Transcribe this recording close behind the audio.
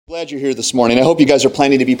Glad you're here this morning. I hope you guys are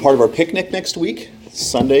planning to be part of our picnic next week.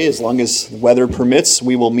 Sunday, as long as the weather permits,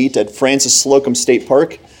 we will meet at Francis Slocum State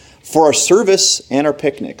Park for our service and our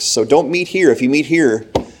picnics. So don't meet here. If you meet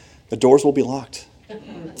here, the doors will be locked.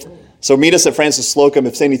 So meet us at Francis Slocum.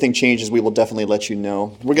 If anything changes, we will definitely let you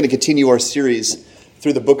know. We're going to continue our series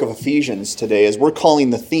through the book of Ephesians today, as we're calling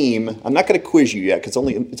the theme. I'm not going to quiz you yet, because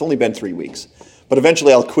it's only been 3 weeks. But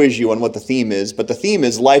eventually I'll quiz you on what the theme is. But the theme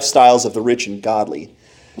is lifestyles of the rich and godly.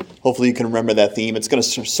 Hopefully you can remember that theme. It's going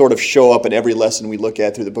to sort of show up in every lesson we look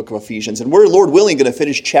at through the book of Ephesians. And we're, Lord willing, going to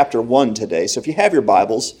finish chapter 1 today. So if you have your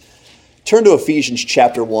Bibles, turn to Ephesians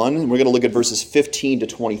chapter 1, and we're going to look at verses 15 to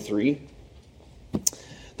 23.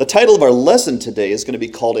 The title of our lesson today is going to be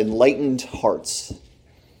called Enlightened Hearts. And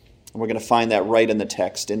we're going to find that right in the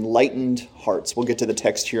text, Enlightened Hearts. We'll get to the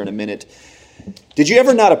text here in a minute. Did you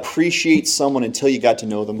ever not appreciate someone until you got to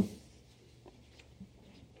know them?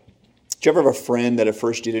 Did you ever have a friend that at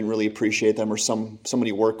first you didn't really appreciate them, or someone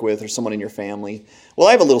you work with, or someone in your family? Well,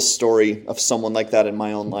 I have a little story of someone like that in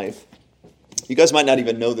my own life. You guys might not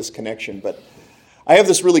even know this connection, but I have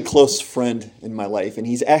this really close friend in my life, and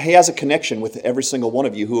he has a connection with every single one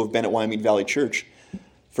of you who have been at Wyoming Valley Church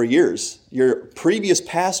for years. Your previous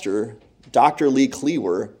pastor, Dr. Lee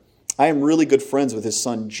Cleaver, I am really good friends with his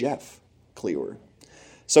son, Jeff Cleaver.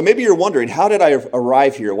 So maybe you're wondering, how did I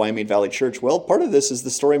arrive here at Wyoming Valley Church? Well, part of this is the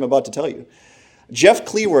story I'm about to tell you. Jeff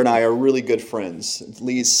Cleaver and I are really good friends,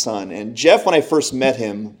 Lee's son. And Jeff, when I first met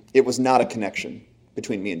him, it was not a connection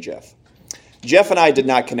between me and Jeff. Jeff and I did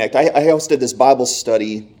not connect. I hosted this Bible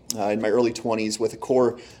study in my early 20s with a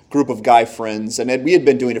core group of guy friends, and we had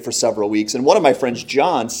been doing it for several weeks. And one of my friends,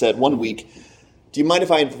 John, said one week, "Do you mind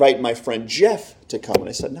if I invite my friend Jeff to come?" And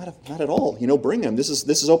I said, "Not at all. Bring him. This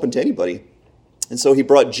is open to anybody." And so he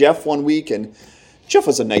brought Jeff one week, and Jeff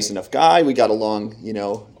was a nice enough guy. We got along,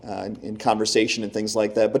 in conversation and things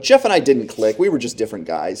like that. But Jeff and I didn't click. We were just different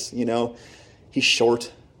guys, He's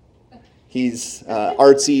short. He's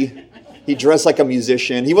artsy. He dressed like a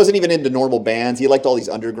musician. He wasn't even into normal bands. He liked all these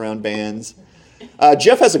underground bands.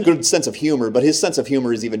 Jeff has a good sense of humor, but his sense of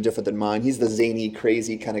humor is even different than mine. He's the zany,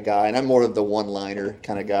 crazy kind of guy, and I'm more of the one-liner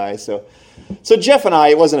kind of guy. So Jeff and I,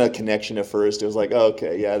 it wasn't a connection at first. It was like, oh,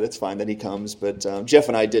 okay, yeah, that's fine. Then he comes. But Jeff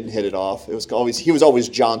and I didn't hit it off. He was always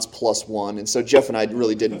John's plus one, and so Jeff and I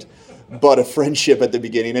really didn't butt a friendship at the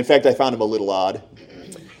beginning. In fact, I found him a little odd.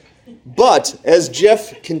 But as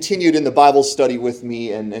Jeff continued in the Bible study with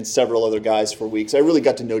me and several other guys for weeks, I really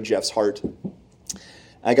got to know Jeff's heart.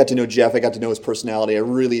 I got to know Jeff. I got to know his personality. I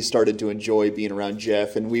really started to enjoy being around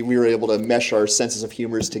Jeff, and we were able to mesh our senses of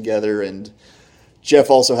humors together. And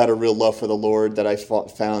Jeff also had a real love for the Lord that I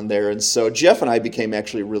found there. And so Jeff and I became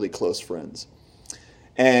actually really close friends.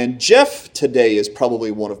 And Jeff today is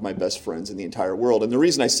probably one of my best friends in the entire world. And the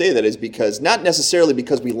reason I say that is because, not necessarily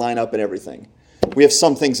because we line up in everything. We have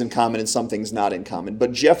some things in common and some things not in common.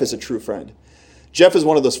 But Jeff is a true friend. Jeff is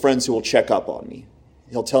one of those friends who will check up on me.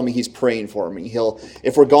 He'll tell me he's praying for me.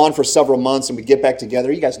 If we're gone for several months and we get back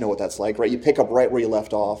together, you guys know what that's like, right? You pick up right where you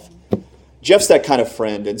left off. Jeff's that kind of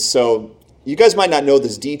friend. And so you guys might not know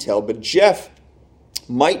this detail, but Jeff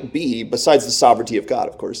might be, besides the sovereignty of God,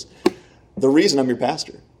 of course, the reason I'm your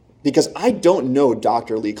pastor. Because I don't know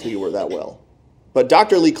Dr. Lee Cleaver that well. But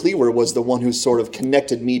Dr. Lee Cleaver was the one who sort of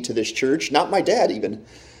connected me to this church, not my dad even.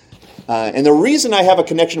 And the reason I have a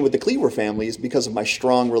connection with the Cleaver family is because of my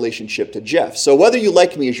strong relationship to Jeff. So whether you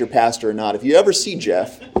like me as your pastor or not, if you ever see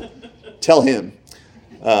Jeff, tell him.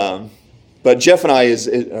 But Jeff and I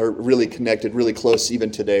are really connected, really close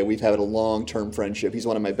even today. We've had a long-term friendship. He's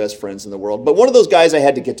one of my best friends in the world. But one of those guys I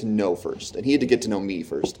had to get to know first, and he had to get to know me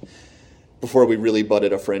first before we really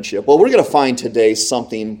butted a friendship. Well, we're going to find today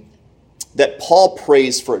something that Paul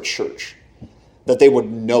prays for a church, that they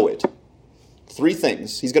would know it. 3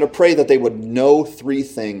 things. He's going to pray that they would know 3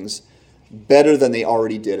 things better than they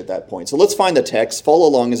already did at that point. So let's find the text. Follow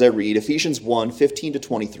along as I read Ephesians 1, 15 to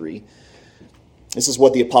 23. This is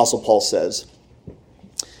what the Apostle Paul says.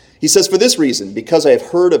 He says, "For this reason, because I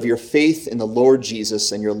have heard of your faith in the Lord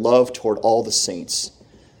Jesus and your love toward all the saints,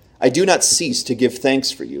 I do not cease to give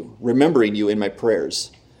thanks for you, remembering you in my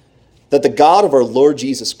prayers, that the God of our Lord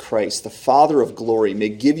Jesus Christ, the Father of glory, may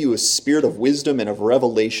give you a spirit of wisdom and of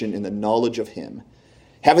revelation in the knowledge of him,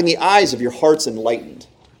 having the eyes of your hearts enlightened,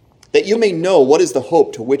 that you may know what is the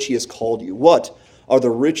hope to which he has called you, what are the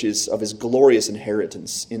riches of his glorious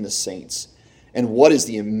inheritance in the saints, and what is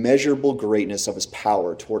the immeasurable greatness of his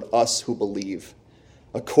power toward us who believe,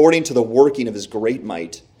 according to the working of his great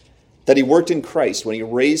might, that he worked in Christ when he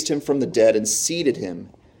raised him from the dead and seated him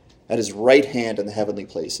at his right hand in the heavenly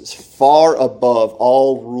places, far above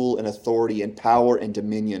all rule and authority and power and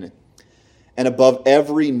dominion, and above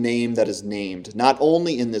every name that is named, not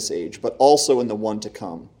only in this age, but also in the one to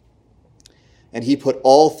come. And he put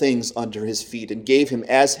all things under his feet and gave him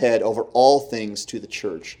as head over all things to the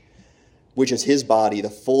church, which is his body, the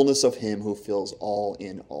fullness of him who fills all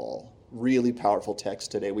in all. Really powerful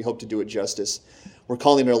text today. We hope to do it justice. We're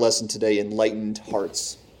calling our lesson today Enlightened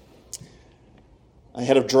Hearts. I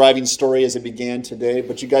had a driving story as it began today,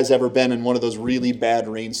 but you guys ever been in one of those really bad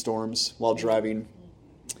rainstorms while driving?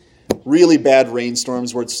 Really bad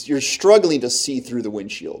rainstorms where you're struggling to see through the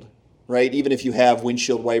windshield, right? Even if you have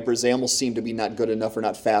windshield wipers, they almost seem to be not good enough or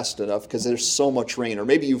not fast enough because there's so much rain. Or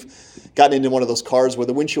maybe you've gotten into one of those cars where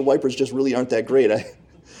the windshield wipers just really aren't that great.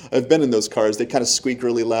 I've been in those cars. They kind of squeak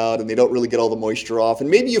really loud and they don't really get all the moisture off. And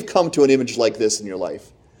maybe you've come to an image like this in your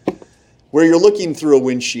life where you're looking through a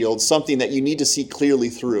windshield, something that you need to see clearly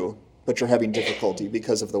through, but you're having difficulty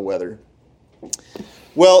because of the weather.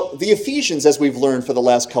 Well, the Ephesians, as we've learned for the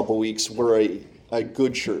last couple weeks, were a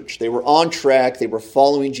good church. They were on track. They were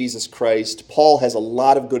following Jesus Christ. Paul has a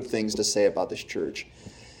lot of good things to say about this church.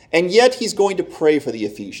 And yet he's going to pray for the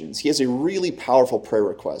Ephesians. He has a really powerful prayer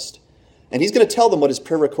request. And he's going to tell them what his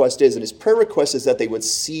prayer request is. And his prayer request is that they would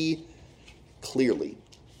see clearly.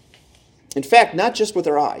 In fact, not just with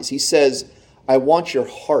their eyes. He says, I want your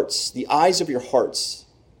hearts, the eyes of your hearts,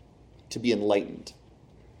 to be enlightened.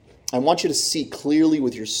 I want you to see clearly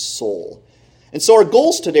with your soul. And so our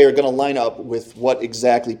goals today are going to line up with what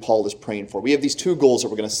exactly Paul is praying for. We have these two goals that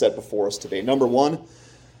we're going to set before us today. Number one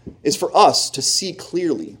is for us to see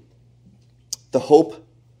clearly the hope,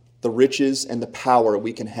 the riches, and the power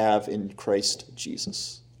we can have in Christ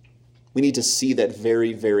Jesus. We need to see that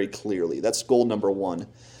very, very clearly. That's goal number one.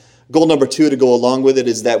 Goal number two, to go along with it,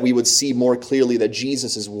 is that we would see more clearly that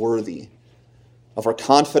Jesus is worthy of our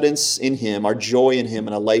confidence in him, our joy in him,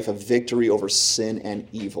 and a life of victory over sin and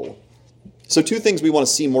evil. So two things we want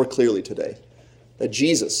to see more clearly today. That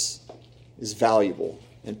Jesus is valuable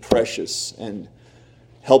and precious and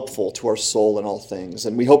helpful to our soul in all things.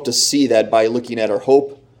 And we hope to see that by looking at our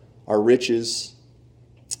hope, our riches,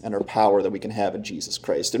 and our power that we can have in Jesus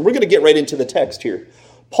Christ. And we're going to get right into the text here.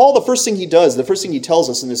 Paul, the first thing he tells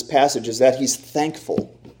us in this passage is that he's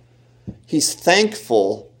thankful. He's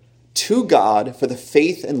thankful to God for the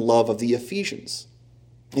faith and love of the Ephesians.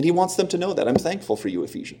 And he wants them to know that. I'm thankful for you,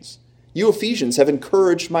 Ephesians. You Ephesians have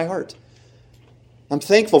encouraged my heart. I'm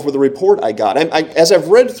thankful for the report I got. As I've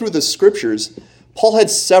read through the scriptures, Paul had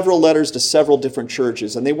several letters to several different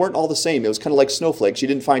churches, and they weren't all the same. It was kind of like snowflakes. You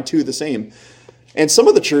didn't find two the same. And some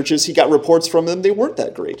of the churches, he got reports from them, they weren't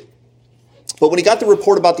that great. But when he got the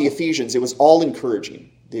report about the Ephesians, it was all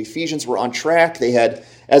encouraging. The Ephesians were on track. They had,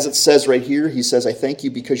 as it says right here, he says, I thank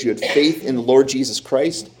you because you had faith in the Lord Jesus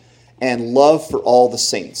Christ and love for all the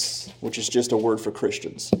saints, which is just a word for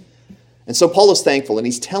Christians. And so Paul is thankful, and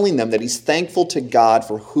he's telling them that he's thankful to God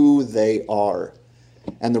for who they are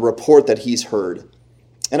and the report that he's heard.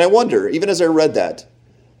 And I wonder, even as I read that,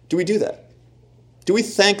 do we do that? Do we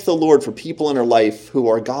thank the Lord for people in our life who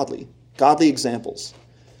are godly examples,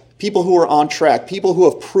 people who are on track, people who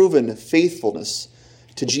have proven faithfulness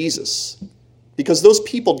to Jesus? Because those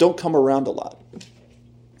people don't come around a lot.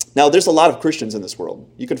 Now, there's a lot of Christians in this world.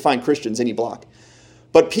 You can find Christians any block.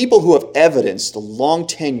 But people who have evidenced a long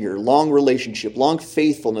tenure, long relationship, long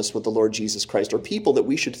faithfulness with the Lord Jesus Christ are people that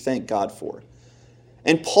we should thank God for.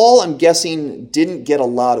 And Paul, I'm guessing, didn't get a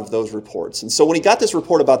lot of those reports. And so when he got this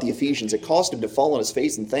report about the Ephesians, it caused him to fall on his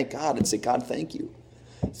face and thank God and say, God, thank you.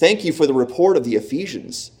 Thank you for the report of the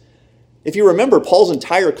Ephesians. If you remember, Paul's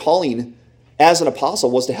entire calling as an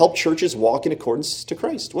apostle was to help churches walk in accordance to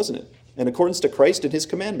Christ, wasn't it? In accordance to Christ and his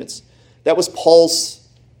commandments. That was Paul's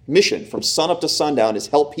mission from sunup to sundown, is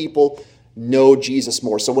help people know Jesus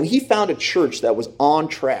more. So when he found a church that was on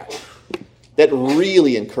track, that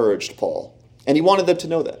really encouraged Paul. And he wanted them to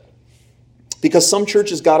know that. Because some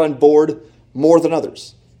churches got on board more than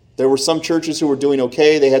others. There were some churches who were doing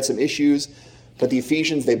okay, they had some issues, but the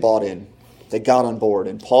Ephesians, they bought in. They got on board,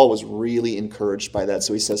 and Paul was really encouraged by that.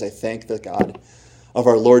 So he says, I thank the God of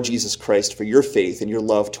our Lord Jesus Christ for your faith and your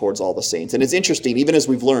love towards all the saints. And it's interesting, even as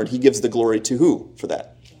we've learned, he gives the glory to who for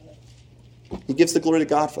that? He gives the glory to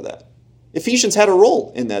God for that. Ephesians had a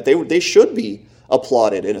role in that. They should be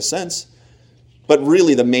applauded in a sense. But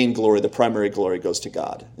really the main glory, the primary glory goes to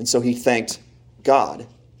God. And so he thanked God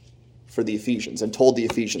for the Ephesians and told the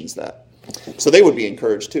Ephesians that. So they would be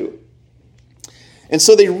encouraged too. And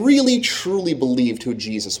so they really, truly believed who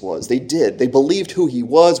Jesus was. They did. They believed who he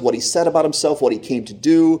was, what he said about himself, what he came to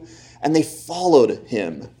do, and they followed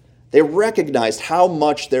him. They recognized how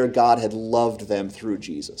much their God had loved them through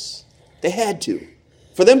Jesus. They had to.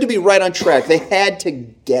 For them to be right on track, they had to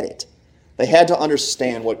get it. They had to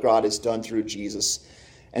understand what God has done through Jesus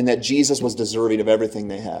and that Jesus was deserving of everything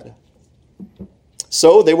they had.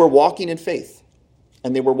 So they were walking in faith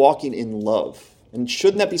and they were walking in love. And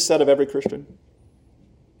shouldn't that be said of every Christian?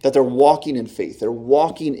 That they're walking in faith. They're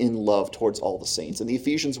walking in love towards all the saints. And the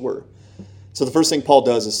Ephesians were. So the first thing Paul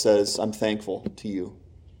does is says, I'm thankful to you,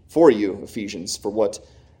 for you, Ephesians, for what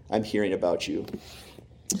I'm hearing about you.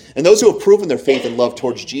 And those who have proven their faith and love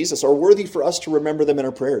towards Jesus are worthy for us to remember them in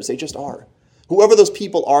our prayers. They just are. Whoever those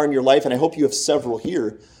people are in your life, and I hope you have several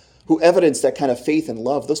here, who evidence that kind of faith and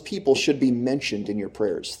love, those people should be mentioned in your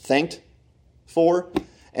prayers. Thanked for,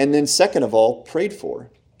 and then second of all, prayed for,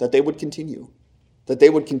 that they would continue. That they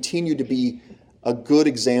would continue to be a good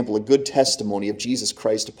example, a good testimony of Jesus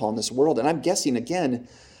Christ upon this world. And I'm guessing, again,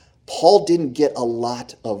 Paul didn't get a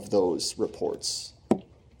lot of those reports.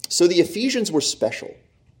 So the Ephesians were special.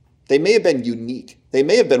 They may have been unique. They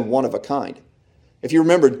may have been one of a kind. If you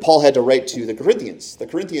remember, Paul had to write to the Corinthians. The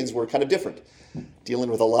Corinthians were kind of different, dealing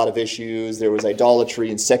with a lot of issues. There was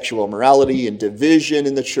idolatry and sexual immorality and division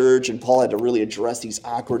in the church, and Paul had to really address these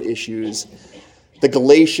awkward issues. The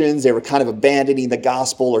Galatians, they were kind of abandoning the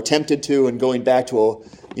gospel or tempted to and going back to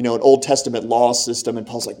an Old Testament law system. And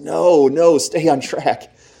Paul's like, no, stay on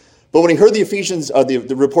track. But when he heard the Ephesians,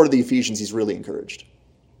 the report of the Ephesians, he's really encouraged.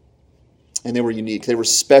 And they were unique. They were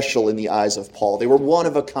special in the eyes of Paul. They were one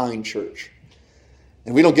of a kind church.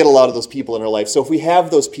 And we don't get a lot of those people in our life. So if we have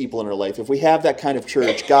those people in our life, if we have that kind of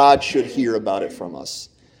church, God should hear about it from us.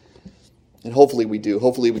 And hopefully we do.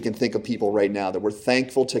 Hopefully we can think of people right now that we're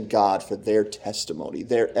thankful to God for their testimony,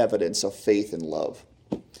 their evidence of faith and love.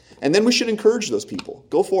 And then we should encourage those people.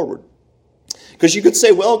 Go forward. Because you could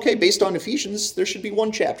say, well, okay, based on Ephesians, there should be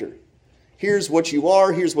one chapter. Here's what you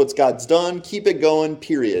are. Here's what God's done. Keep it going,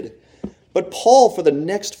 period. But Paul, for the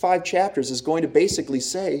next 5 chapters, is going to basically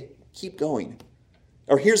say, keep going.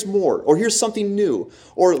 Or here's more. Or here's something new.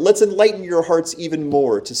 Or let's enlighten your hearts even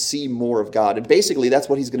more to see more of God. And basically, that's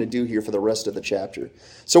what he's going to do here for the rest of the chapter.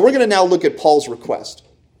 So we're going to now look at Paul's request.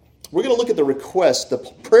 We're going to look at the request, the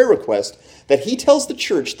prayer request, that he tells the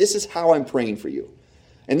church, this is how I'm praying for you.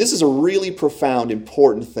 And this is a really profound,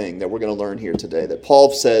 important thing that we're going to learn here today. That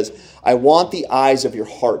Paul says, I want the eyes of your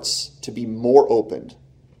hearts to be more opened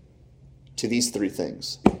to these 3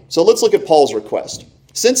 things. So let's look at Paul's request.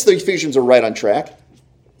 Since the Ephesians are right on track,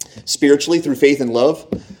 spiritually through faith and love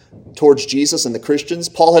towards Jesus and the Christians,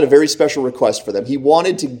 Paul had a very special request for them. He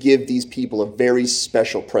wanted to give these people a very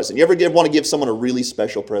special present. You ever want to give someone a really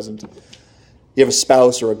special present? You have a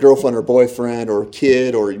spouse or a girlfriend or boyfriend or a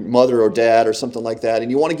kid or mother or dad or something like that, and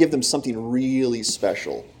you want to give them something really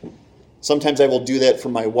special. Sometimes I will do that for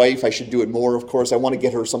my wife. I should do it more, of course. I want to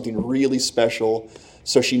get her something really special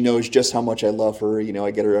so she knows just how much I love her.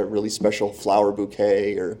 I get her a really special flower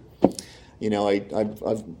bouquet, or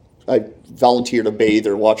I volunteer to bathe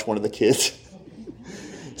or watch one of the kids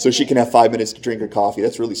so she can have 5 minutes to drink her coffee.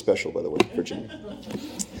 That's really special, by the way, Virginia.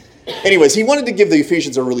 Anyways, he wanted to give the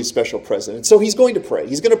Ephesians a really special present. And so he's going to pray.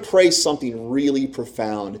 He's going to pray something really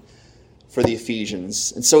profound for the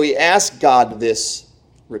Ephesians. And so he asked God this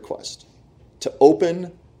request, to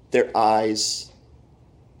open their eyes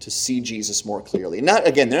to see Jesus more clearly.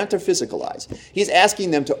 They're not their physical eyes. He's asking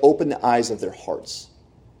them to open the eyes of their hearts,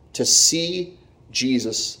 to see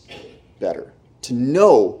Jesus better, to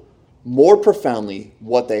know more profoundly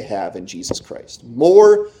what they have in Jesus Christ.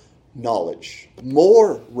 More knowledge,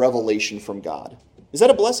 more revelation from God. Is that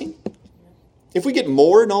a blessing? If we get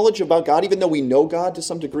more knowledge about God, even though we know God to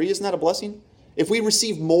some degree, isn't that a blessing? If we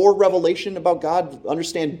receive more revelation about God,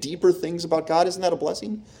 understand deeper things about God, isn't that a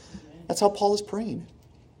blessing? That's how Paul is praying.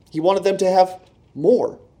 He wanted them to have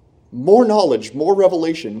more knowledge, more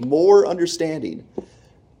revelation, more understanding.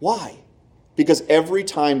 Why? Because every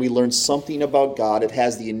time we learn something about God, it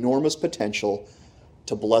has the enormous potential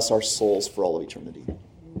to bless our souls for all of eternity.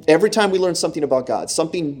 Every time we learn something about God,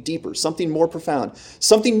 something deeper, something more profound,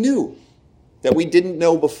 something new that we didn't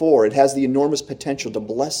know before, it has the enormous potential to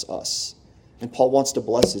bless us. And Paul wants to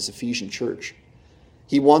bless his Ephesian church.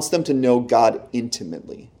 He wants them to know God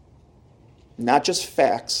intimately. Not just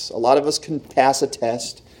facts. A lot of us can pass a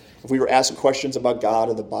test. If we were asked questions about God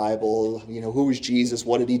or the Bible, who is Jesus?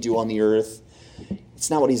 What did he do on the earth?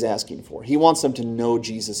 It's not what he's asking for. He wants them to know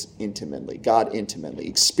Jesus intimately, God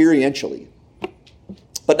intimately, experientially.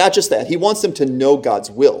 But not just that. He wants them to know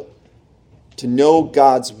God's will. To know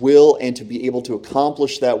God's will and to be able to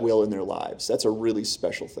accomplish that will in their lives. That's a really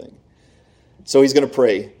special thing. So he's going to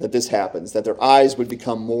pray that this happens, that their eyes would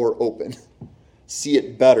become more open. See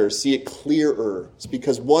it better, see it clearer. It's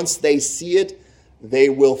because once they see it, they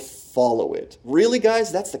will follow it. Really,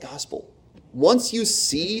 guys, that's the gospel. Once you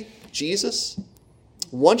see Jesus,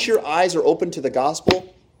 once your eyes are open to the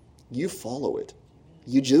gospel, you follow it.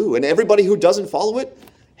 You do. And everybody who doesn't follow it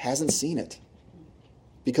hasn't seen it.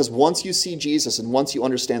 Because once you see Jesus and once you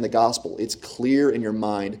understand the gospel, it's clear in your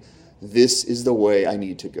mind, this is the way I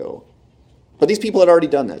need to go. But these people had already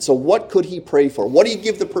done that. So what could he pray for? What do you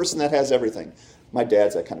give the person that has everything? My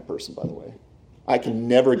dad's that kind of person, by the way. I can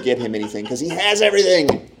never get him anything because he has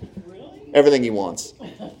everything. Really? Everything he wants.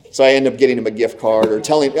 So I end up getting him a gift card or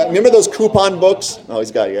telling him, remember those coupon books? Oh,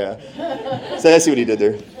 he's got, yeah. So I see what he did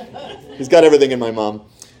there. He's got everything in my mom.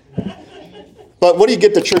 But what do you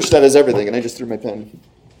get the church that has everything? And I just threw my pen.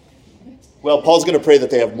 Well, Paul's going to pray that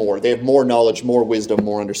they have more. They have more knowledge, more wisdom,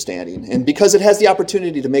 more understanding. And because it has the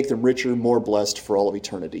opportunity to make them richer, more blessed for all of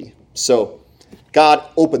eternity. So, God,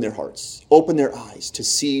 open their hearts, open their eyes to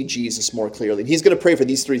see Jesus more clearly. And he's going to pray for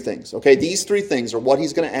these three things, okay? These three things are what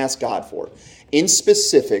he's going to ask God for. In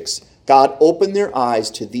specifics, God, open their eyes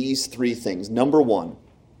to these three things. Number one,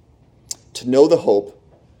 to know the hope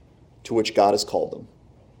to which God has called them.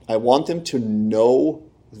 I want them to know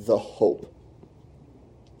the hope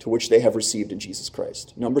to which they have received in Jesus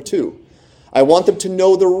Christ. Number two, I want them to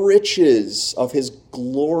know the riches of his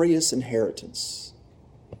glorious inheritance.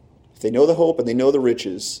 If they know the hope and they know the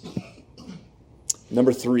riches.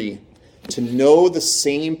 Number three, to know the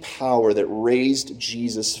same power that raised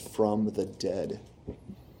Jesus from the dead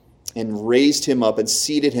and raised him up and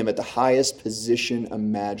seated him at the highest position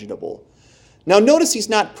imaginable. Now notice he's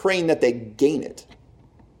not praying that they gain it,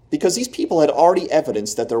 because these people had already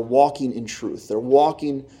evidenced that they're walking in truth. They're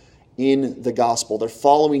walking in the gospel. They're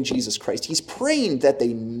following Jesus Christ. He's praying that they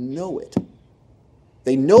know it.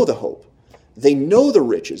 They know the hope. They know the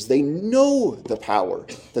riches. They know the power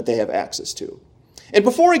that they have access to. And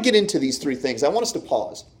before I get into these three things, I want us to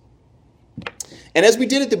pause. And as we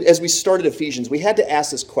did as we started Ephesians, we had to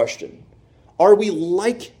ask this question. Are we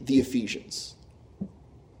like the Ephesians?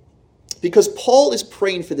 Because Paul is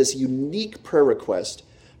praying for this unique prayer request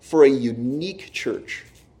for a unique church,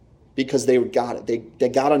 because they got it. They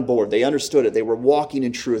got on board. They understood it. They were walking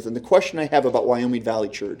in truth. And the question I have about Wyoming Valley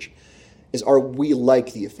Church is, are we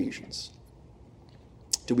like the Ephesians?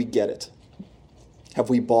 Do we get it? Have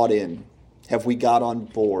we bought in? Have we got on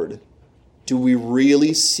board? Do we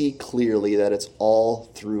really see clearly that it's all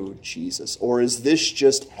through Jesus? Or is this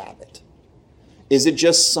just habit? Is it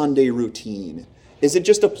just Sunday routine? Is it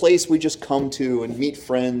just a place we just come to and meet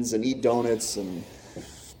friends and eat donuts and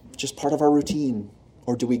just part of our routine?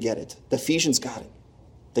 Or do we get it? The Ephesians got it.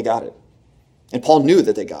 They got it. And Paul knew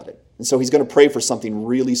that they got it. And so he's going to pray for something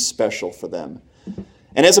really special for them.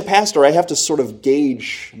 And as a pastor, I have to sort of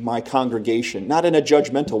gauge my congregation, not in a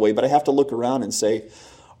judgmental way, but I have to look around and say,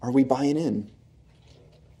 are we buying in?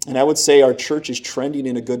 And I would say our church is trending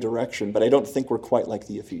in a good direction, but I don't think we're quite like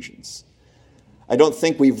the Ephesians. I don't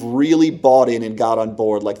think we've really bought in and got on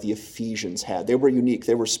board like the Ephesians had. They were unique.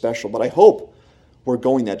 They were special. But I hope we're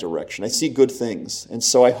going that direction. I see good things. And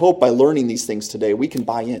so I hope by learning these things today, we can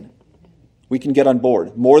buy in. We can get on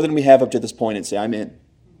board more than we have up to this point and say, I'm in.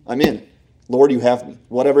 I'm in. Lord, you have me.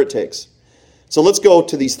 Whatever it takes. So let's go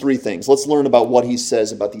to these three things. Let's learn about what he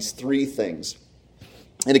says about these three things.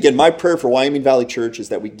 And again, my prayer for Wyoming Valley Church is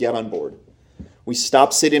that we get on board. We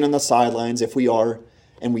stop sitting on the sidelines if we are,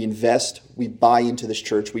 and we invest, we buy into this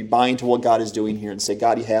church, we buy into what God is doing here and say,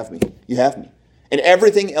 God, you have me. You have me. And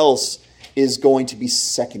everything else is going to be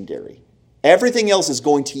secondary. Everything else is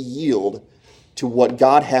going to yield to what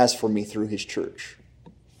God has for me through his church.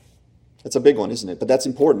 That's a big one, isn't it? But that's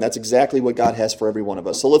important. That's exactly what God has for every one of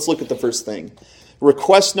us. So let's look at the first thing.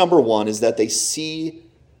 Request number one is that they see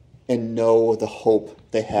and know the hope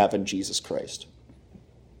they have in Jesus Christ.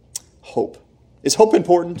 Hope. Is hope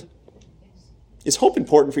important? Is hope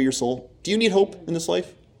important for your soul? Do you need hope in this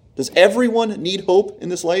life? Does everyone need hope in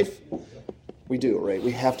this life? We do, right?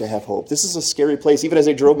 We have to have hope. This is a scary place. Even as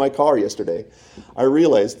I drove my car yesterday, I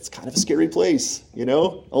realized it's kind of a scary place, you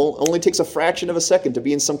know? Only takes a fraction of a second to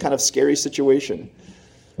be in some kind of scary situation.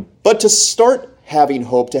 But to start having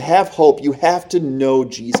hope, to have hope, you have to know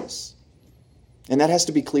Jesus. And that has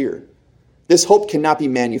to be clear. This hope cannot be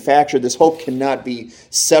manufactured. This hope cannot be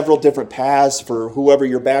several different paths for whoever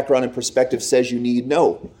your background and perspective says you need.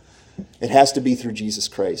 No. It has to be through Jesus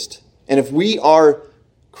Christ. And if we are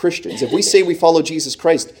Christians, if we say we follow Jesus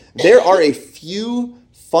Christ, there are a few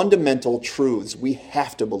fundamental truths we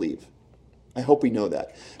have to believe. I hope we know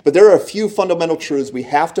that. But there are a few fundamental truths we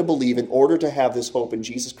have to believe in order to have this hope in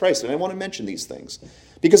Jesus Christ. And I want to mention these things.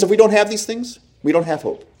 Because if we don't have these things, we don't have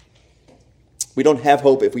hope. We don't have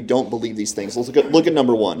hope if we don't believe these things. Let's look at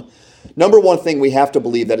number one. Number one thing we have to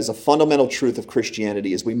believe that is a fundamental truth of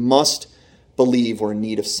Christianity is we must believe we're in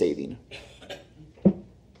need of saving.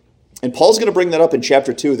 And Paul's going to bring that up in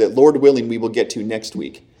chapter 2 that, Lord willing, we will get to next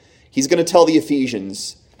week. He's going to tell the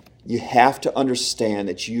Ephesians, you have to understand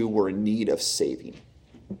that you were in need of saving.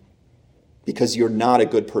 Because you're not a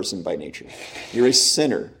good person by nature. You're a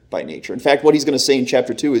sinner by nature. In fact, what he's going to say in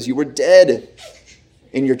chapter 2 is you were dead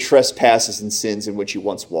in your trespasses and sins in which you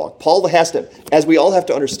once walked. Paul has to, as we all have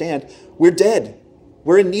to understand, we're dead.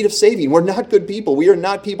 We're in need of saving. We're not good people. We are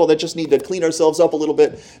not people that just need to clean ourselves up a little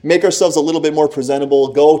bit, make ourselves a little bit more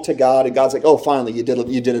presentable, go to God, and God's like, oh, finally, you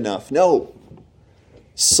did enough. No.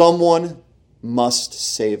 Someone must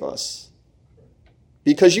save us.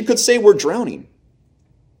 Because you could say we're drowning.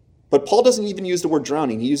 But Paul doesn't even use the word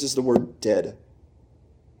drowning. He uses the word dead.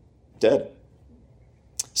 Dead.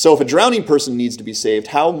 So if a drowning person needs to be saved,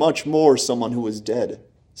 how much more someone who is dead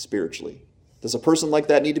spiritually? Does a person like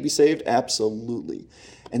that need to be saved? Absolutely.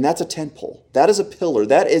 And that's a tent pole. That is a pillar.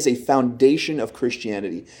 That is a foundation of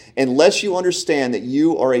Christianity. Unless you understand that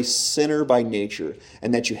you are a sinner by nature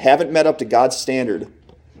and that you haven't met up to God's standard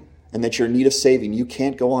and that you're in need of saving, you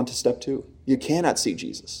can't go on to step 2. You cannot see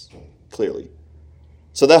Jesus clearly.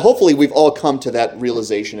 So that hopefully we've all come to that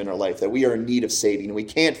realization in our life that we are in need of saving and we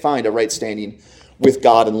can't find a right standing with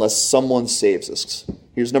God unless someone saves us.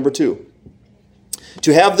 Here's number 2.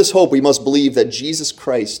 To have this hope, we must believe that Jesus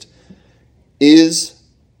Christ is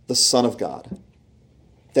the Son of God,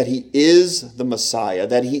 that he is the Messiah,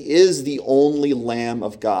 that he is the only Lamb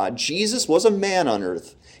of God. Jesus was a man on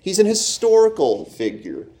earth. He's an historical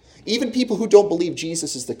figure. Even people who don't believe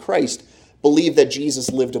Jesus is the Christ believe that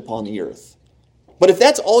Jesus lived upon the earth. But if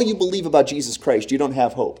that's all you believe about Jesus Christ, you don't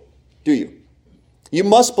have hope, do you? You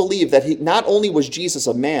must believe that not only was Jesus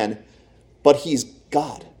a man, but he's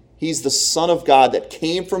God. He's the Son of God that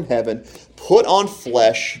came from heaven, put on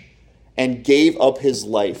flesh, and gave up his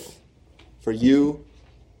life for you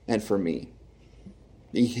and for me.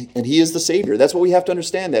 And he is the Savior. That's what we have to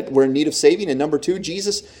understand, that we're in need of saving. And number 2,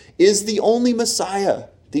 Jesus is the only Messiah,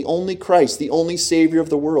 the only Christ, the only Savior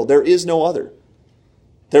of the world. There is no other.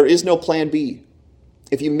 There is no plan B.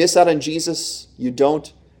 If you miss out on Jesus, you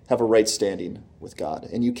don't have a right standing with God,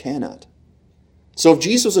 and you cannot. So if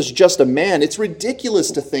Jesus is just a man, it's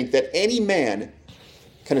ridiculous to think that any man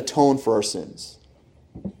can atone for our sins.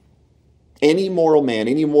 Any moral man,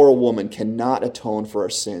 any moral woman cannot atone for our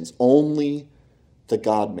sins. Only the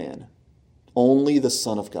God-man, only the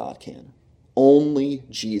Son of God can. Only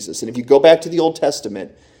Jesus. And if you go back to the Old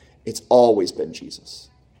Testament, it's always been Jesus.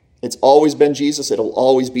 It's always been Jesus. It'll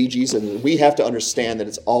always be Jesus. And we have to understand that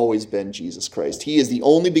it's always been Jesus Christ. He is the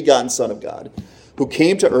only begotten Son of God who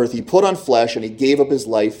came to earth. He put on flesh and he gave up his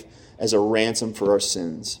life as a ransom for our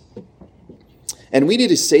sins. And we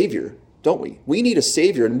need a Savior, don't we? We need a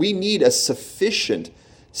Savior, and we need a sufficient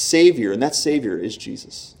Savior. And that Savior is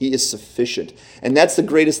Jesus. He is sufficient. And that's the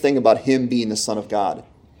greatest thing about him being the Son of God.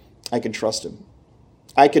 I can trust him.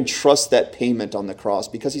 I can trust that payment on the cross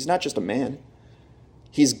because he's not just a man.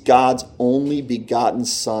 He's God's only begotten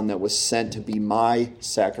Son that was sent to be my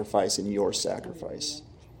sacrifice and your sacrifice.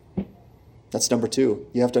 That's number 2.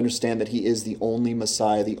 You have to understand that he is the only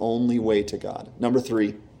Messiah, the only way to God. Number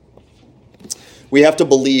 3, we have to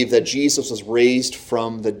believe that Jesus was raised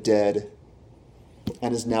from the dead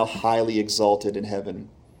and is now highly exalted in heaven.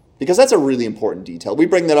 Because that's a really important detail. We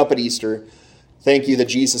bring that up at Easter. Thank you that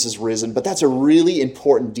Jesus is risen. But that's a really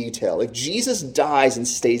important detail. If Jesus dies and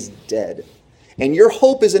stays dead, and your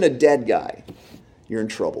hope is in a dead guy, you're in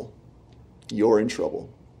trouble. You're in trouble.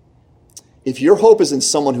 If your hope is in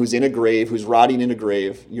someone who's in a grave, who's rotting in a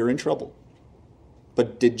grave, you're in trouble.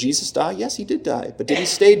 But did Jesus die? Yes, he did die. But did he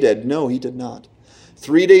stay dead? No, he did not.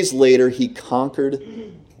 3 days later, he conquered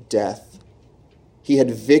death. He had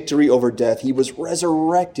victory over death. He was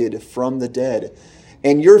resurrected from the dead.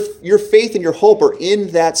 And your faith and your hope are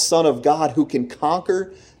in that Son of God who can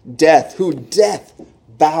conquer death, who death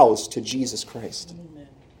bows to Jesus Christ.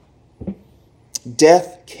 Amen.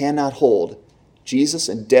 Death cannot hold Jesus,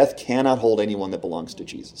 and death cannot hold anyone that belongs to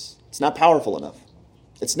Jesus. It's not powerful enough.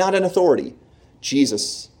 It's not an authority.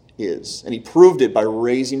 Jesus is. And he proved it by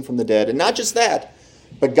raising from the dead. And not just that,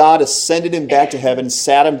 but God ascended him back to heaven,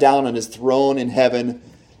 sat him down on his throne in heaven,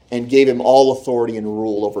 and gave him all authority and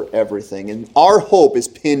rule over everything. And our hope is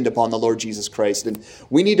pinned upon the Lord Jesus Christ. And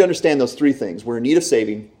we need to understand those 3 things. We're in need of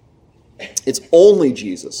saving. It's only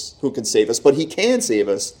Jesus who can save us, but he can save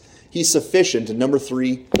us. He's sufficient. And number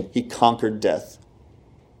 3, he conquered death.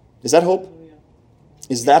 Is that hope?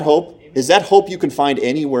 Is that hope? Is that hope you can find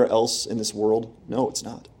anywhere else in this world? No, it's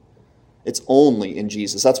not. It's only in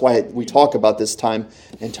Jesus. That's why we talk about this time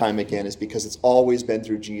and time again, is because it's always been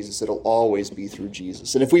through Jesus. It'll always be through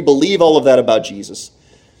Jesus. And if we believe all of that about Jesus,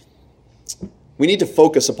 we need to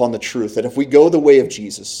focus upon the truth that if we go the way of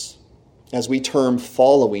Jesus, as we term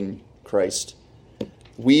following Christ,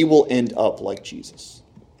 we will end up like Jesus.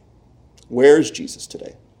 Where is Jesus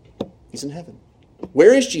today? He's in heaven.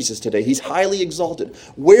 Where is Jesus today? He's highly exalted.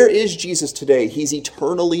 Where is Jesus today? He's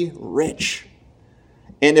eternally rich.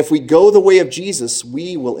 And if we go the way of Jesus,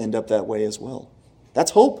 we will end up that way as well.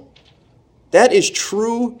 That's hope. That is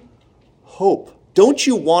true hope. Don't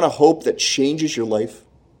you want a hope that changes your life?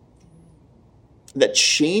 That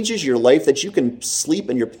changes your life, that you can sleep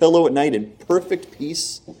in your pillow at night in perfect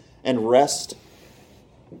peace and rest?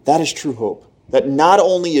 That is true hope. That not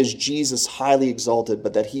only is Jesus highly exalted,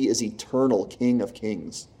 but that he is eternal King of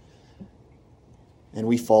kings. And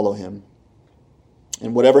we follow him.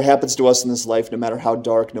 And whatever happens to us in this life, no matter how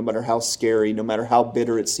dark, no matter how scary, no matter how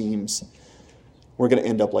bitter it seems, we're going to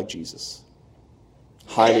end up like Jesus.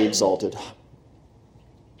 Highly exalted.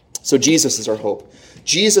 So Jesus is our hope.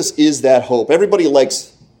 Jesus is that hope. Everybody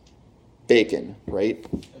likes bacon, right?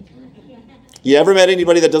 You ever met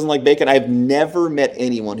anybody that doesn't like bacon? I've never met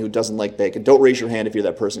anyone who doesn't like bacon. Don't raise your hand if you're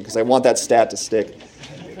that person, because I want that stat to stick.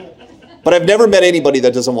 But I've never met anybody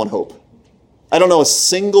that doesn't want hope. I don't know a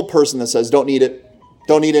single person that says, don't need it.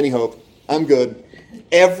 Don't need any hope. I'm good.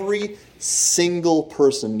 Every single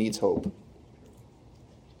person needs hope.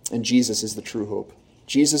 And Jesus is the true hope.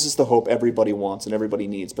 Jesus is the hope everybody wants and everybody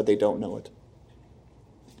needs, but they don't know it.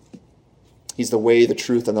 He's the way, the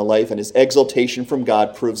truth, and the life, and his exaltation from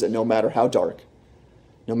God proves that no matter how dark,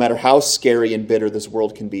 no matter how scary and bitter this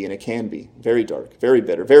world can be, and it can be very dark, very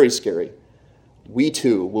bitter, very scary, we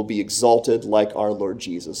too will be exalted like our Lord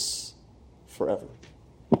Jesus forever.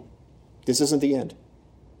 This isn't the end.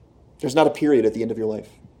 There's not a period at the end of your life.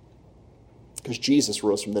 Because Jesus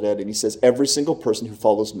rose from the dead, and he says, every single person who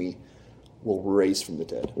follows me will raise from the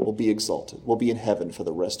dead, will be exalted, will be in heaven for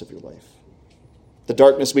the rest of your life. The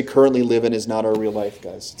darkness we currently live in is not our real life,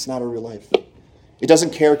 guys. It's not our real life. It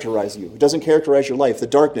doesn't characterize you. It doesn't characterize your life. The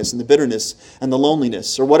darkness and the bitterness and the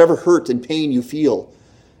loneliness or whatever hurt and pain you feel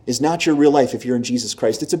is not your real life if you're in Jesus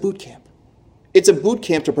Christ. It's a boot camp. It's a boot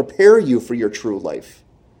camp to prepare you for your true life.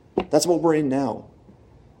 That's what we're in now.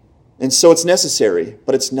 And so it's necessary,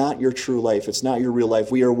 but it's not your true life. It's not your real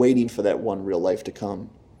life. We are waiting for that one real life to come.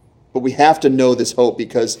 But we have to know this hope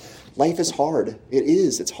because life is hard. It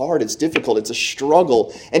is. It's hard. It's difficult. It's a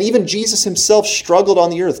struggle. And even Jesus himself struggled on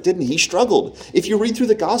the earth, didn't he? He struggled. If you read through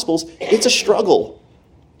the Gospels, it's a struggle.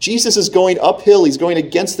 Jesus is going uphill. He's going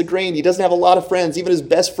against the grain. He doesn't have a lot of friends. Even his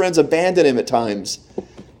best friends abandon him at times.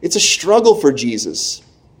 It's a struggle for Jesus.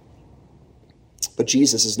 But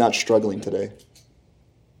Jesus is not struggling today.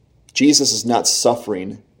 Jesus is not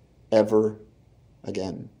suffering ever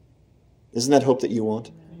again. Isn't that hope that you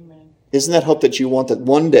want? Isn't that hope that you want, that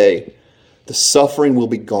one day the suffering will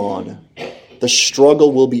be gone, the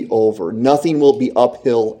struggle will be over, nothing will be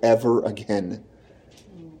uphill ever again?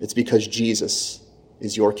 It's because Jesus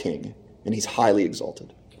is your King, and he's highly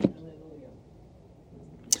exalted.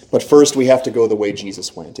 But first we have to go the way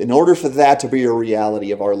Jesus went. In order for that to be a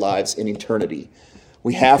reality of our lives in eternity,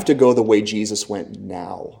 we have to go the way Jesus went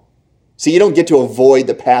now. See, you don't get to avoid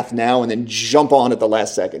the path now and then jump on at the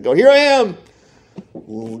last second. Go, here I am.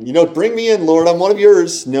 Bring me in, Lord. I'm one of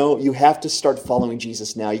yours. No, you have to start following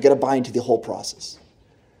Jesus now. You got to buy into the whole process.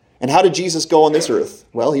 And how did Jesus go on this earth?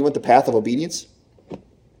 Well, he went the path of obedience.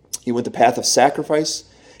 He went the path of sacrifice.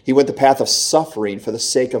 He went the path of suffering for the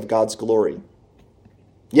sake of God's glory.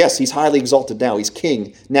 Yes, he's highly exalted now. He's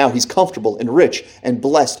king. Now he's comfortable and rich and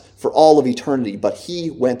blessed for all of eternity. But he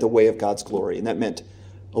went the way of God's glory. And that meant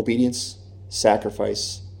obedience,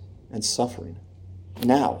 sacrifice, and suffering.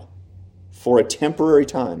 Now. For a temporary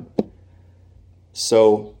time.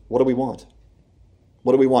 So, what do we want?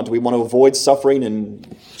 What do we want? Do we want to avoid suffering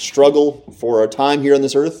and struggle for a time here on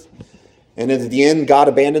this earth? And at the end, God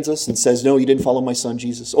abandons us and says, no, you didn't follow my son,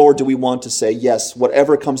 Jesus. Or do we want to say, yes,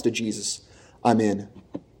 whatever comes to Jesus, I'm in.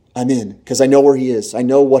 I'm in, because I know where he is. I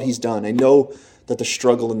know what he's done. I know that the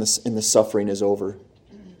struggle and the suffering is over.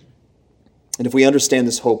 And if we understand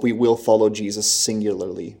this hope, we will follow Jesus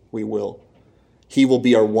singularly. We will. He will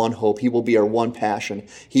be our one hope. He will be our one passion.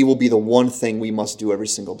 He will be the one thing we must do every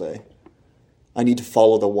single day. I need to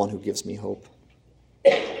follow the one who gives me hope.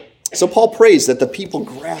 So Paul prays that the people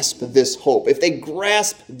grasp this hope. If they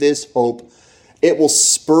grasp this hope, it will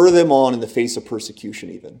spur them on in the face of persecution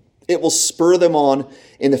even. It will spur them on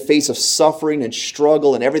in the face of suffering and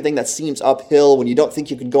struggle and everything that seems uphill when you don't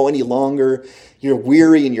think you can go any longer. You're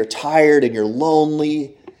weary and you're tired and you're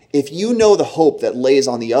lonely. If you know the hope that lays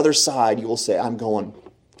on the other side, you will say, I'm going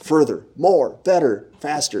further, more, better,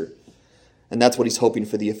 faster. And that's what he's hoping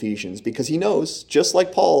for the Ephesians, because he knows, just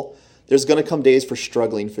like Paul, there's going to come days for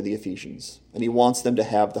struggling for the Ephesians. And he wants them to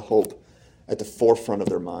have the hope at the forefront of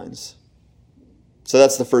their minds. So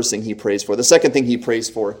that's the first thing he prays for. The second thing he prays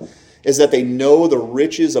for is that they know the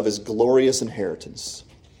riches of his glorious inheritance.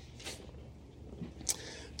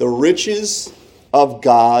 The riches of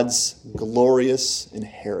God's glorious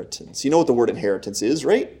inheritance. You know what the word inheritance is,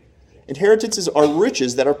 right? Inheritances are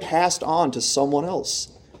riches that are passed on to someone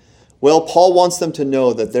else. Well, Paul wants them to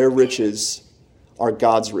know that their riches are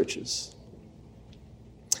God's riches.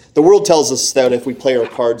 The world tells us that if we play our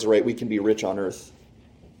cards right, we can be rich on earth.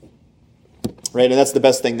 Right? And that's the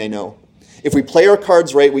best thing they know. If we play our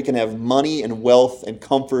cards right, we can have money and wealth and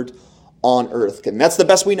comfort on earth. And that's the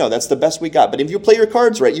best we know. That's the best we got. But if you play your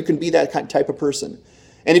cards right, you can be that type of person.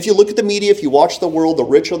 And if you look at the media, if you watch the world, the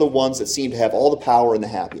rich are the ones that seem to have all the power and the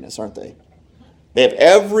happiness, aren't they? They have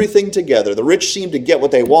everything together. The rich seem to get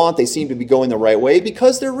what they want. They seem to be going the right way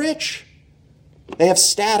because they're rich. They have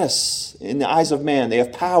status in the eyes of man. They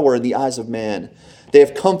have power in the eyes of man. They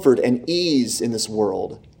have comfort and ease in this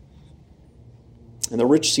world. And the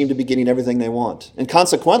rich seem to be getting everything they want. And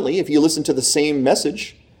consequently, if you listen to the same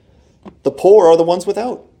message, the poor are the ones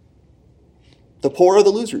without. The poor are the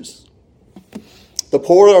losers. The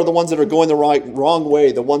poor are the ones that are going the wrong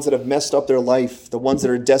way, the ones that have messed up their life, the ones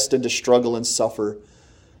that are destined to struggle and suffer.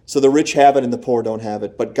 So the rich have it and the poor don't have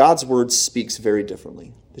it. But God's word speaks very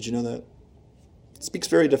differently. Did you know that? It speaks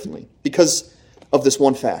very differently because of this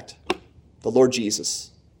one fact. The Lord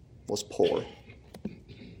Jesus was poor.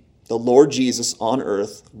 The Lord Jesus on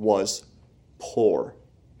earth was poor,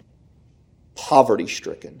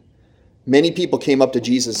 poverty-stricken. Many people came up to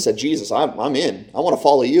Jesus and said, Jesus, I'm in. I want to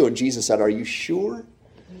follow you. And Jesus said, are you sure?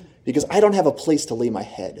 Because I don't have a place to lay my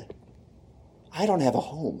head. I don't have a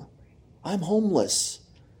home. I'm homeless.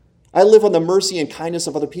 I live on the mercy and kindness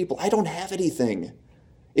of other people. I don't have anything.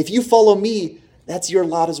 If you follow me, that's your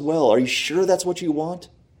lot as well. Are you sure that's what you want?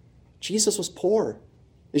 Jesus was poor.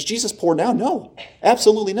 Is Jesus poor now? No,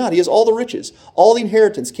 absolutely not. He has all the riches. All the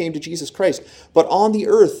inheritance came to Jesus Christ. But on the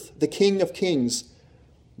earth, the King of Kings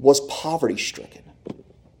was poverty-stricken.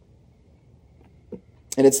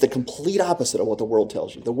 And it's the complete opposite of what the world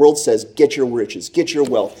tells you. The world says, get your riches, get your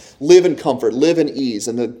wealth, live in comfort, live in ease.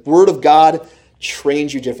 And the Word of God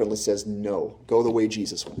trains you differently, says, no, go the way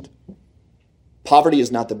Jesus went. Poverty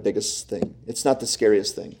is not the biggest thing. It's not the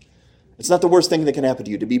scariest thing. It's not the worst thing that can happen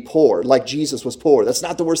to you, to be poor, like Jesus was poor. That's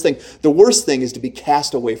not the worst thing. The worst thing is to be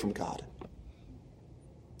cast away from God.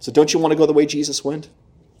 So don't you want to go the way Jesus went?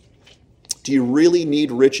 Do you really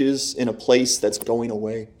need riches in a place that's going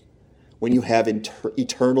away when you have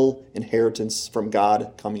eternal inheritance from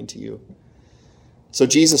God coming to you? So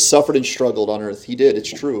Jesus suffered and struggled on earth. He did,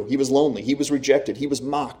 it's true. He was lonely. He was rejected. He was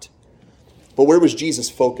mocked. But where was Jesus'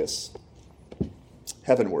 focus?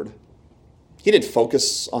 Heavenward. He didn't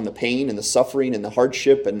focus on the pain and the suffering and the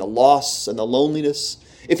hardship and the loss and the loneliness.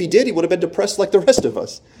 If he did, he would have been depressed like the rest of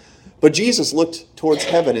us. But Jesus looked towards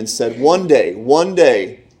heaven and said, one day,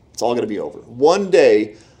 it's all going to be over. One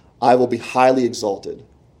day, I will be highly exalted.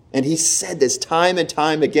 And he said this time and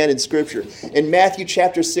time again in Scripture. In Matthew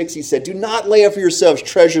chapter 6, he said, do not lay up for yourselves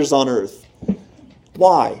treasures on earth.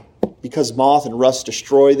 Why? Because moth and rust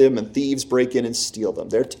destroy them and thieves break in and steal them.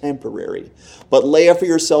 They're temporary. But lay up for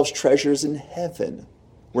yourselves treasures in heaven,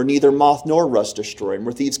 where neither moth nor rust destroy, and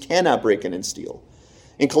where thieves cannot break in and steal.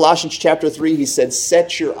 In Colossians chapter 3, he said,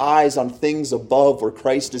 set your eyes on things above where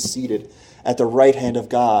Christ is seated at the right hand of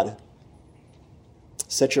God.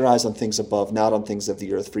 Set your eyes on things above, not on things of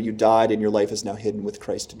the earth, for you died and your life is now hidden with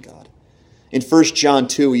Christ in God. In 1 John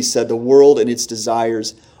 2, he said, the world and its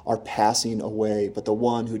desires are passing away, but the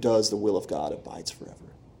one who does the will of God abides forever.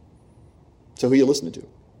 So who are you listening to?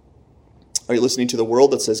 Are you listening to the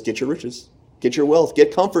world that says, get your riches, get your wealth,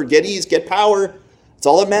 get comfort, get ease, get power? It's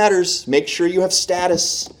all that matters. Make sure you have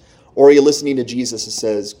status. Or are you listening to Jesus who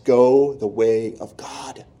says, go the way of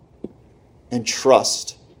God and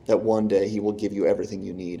trust that one day he will give you everything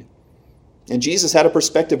you need? And Jesus had a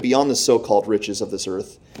perspective beyond the so-called riches of this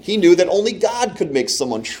earth. He knew that only God could make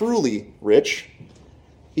someone truly rich,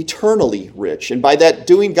 eternally rich. And by that,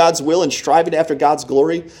 doing God's will and striving after God's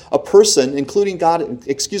glory, a person, including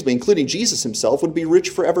Jesus himself, would be rich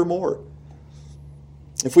forevermore.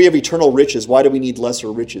 If we have eternal riches, why do we need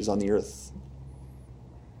lesser riches on the earth?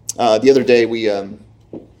 The other day, we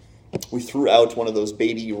threw out one of those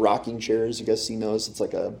baby rocking chairs. You guys seen those? It's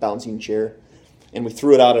like a bouncing chair. And we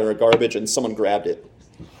threw it out in our garbage, and someone grabbed it.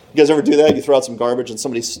 You guys ever do that? You throw out some garbage, and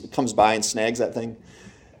somebody comes by and snags that thing?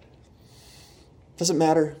 Doesn't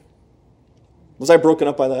matter. Was I broken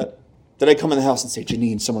up by that? Did I come in the house and say,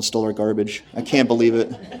 Janine, someone stole our garbage? I can't believe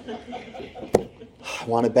it. I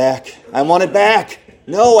want it back. I want it back.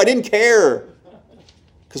 No, I didn't care.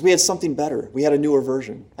 Because we had something better. We had a newer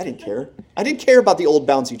version. I didn't care. I didn't care about the old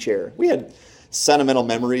bouncy chair. We had sentimental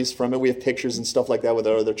memories from it. We have pictures and stuff like that with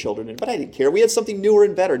our other children. But I didn't care. We had something newer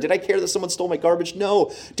and better. Did I care that someone stole my garbage?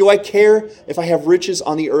 No. Do I care if I have riches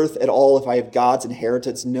on the earth at all, if I have God's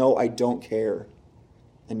inheritance? No, I don't care.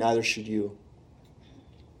 And neither should you.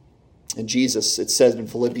 And Jesus, it says in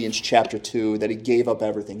Philippians chapter 2 that he gave up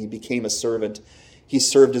everything. He became a servant. He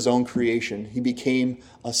served his own creation. He became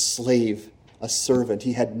a slave, a servant.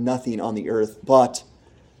 He had nothing on the earth, but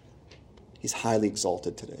he's highly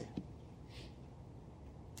exalted today.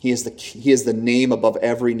 He is the name above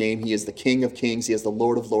every name. He is the King of kings. He is the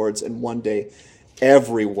Lord of lords. And one day,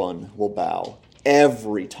 everyone will bow.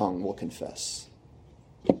 Every tongue will confess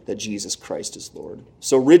that Jesus Christ is Lord.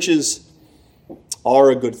 So riches are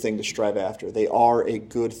a good thing to strive after. They are a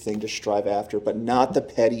good thing to strive after, but not the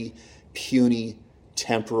petty, puny,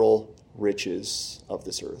 temporal riches of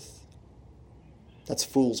this earth. That's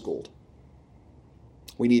fool's gold.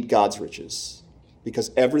 We need God's riches,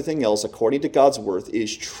 because everything else, according to God's worth,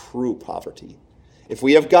 is true poverty. If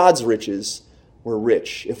we have God's riches, we're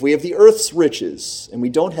rich. If we have the earth's riches, and we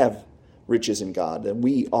don't have riches in God, then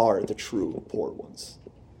we are the true poor ones.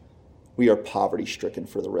 We are poverty-stricken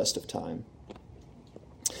for the rest of time.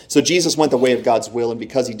 So Jesus went the way of God's will, and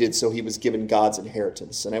because he did so, he was given God's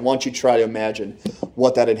inheritance. And I want you to try to imagine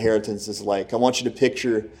what that inheritance is like. I want you to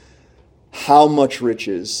picture how much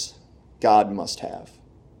riches God must have.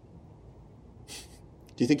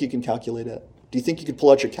 Do you think you can calculate it? Do you think you could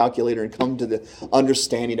pull out your calculator and come to the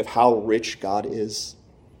understanding of how rich God is?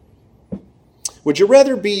 Would you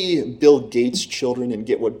rather be Bill Gates' children and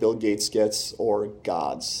get what Bill Gates gets, or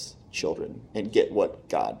God's children and get what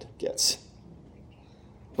God gets?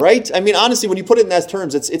 Right? I mean, honestly, when you put it in those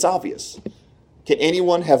terms, it's obvious. Can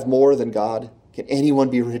anyone have more than God? Can anyone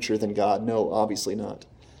be richer than God? No, obviously not.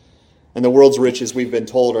 And the world's riches, we've been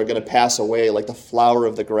told, are going to pass away like the flower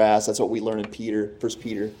of the grass. That's what we learn in 1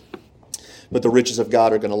 Peter. But the riches of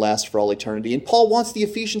God are going to last for all eternity. And Paul wants the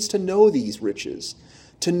Ephesians to know these riches,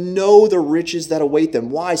 to know the riches that await them.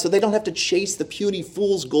 Why? So they don't have to chase the puny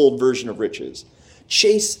fool's gold version of riches.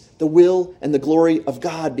 Chase the will and the glory of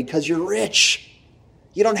God, because you're rich.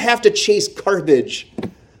 You don't have to chase garbage.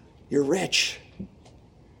 You're rich.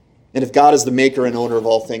 And if God is the maker and owner of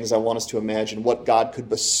all things, I want us to imagine what God could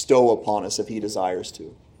bestow upon us if he desires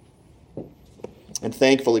to. And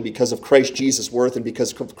thankfully, because of Christ Jesus' worth and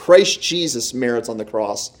because of Christ Jesus' merits on the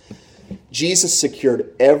cross, Jesus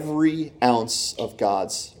secured every ounce of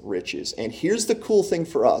God's riches. And here's the cool thing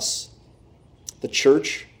for us. The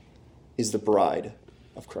church is the bride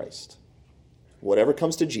of Christ. Whatever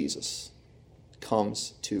comes to Jesus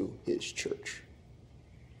comes to his church.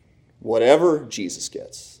 Whatever Jesus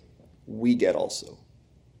gets, we get also.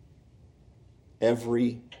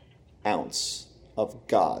 Every ounce of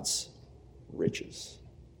God's riches.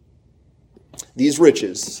 These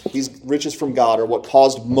riches from God, are what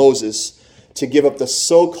caused Moses to give up the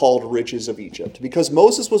so-called riches of Egypt. Because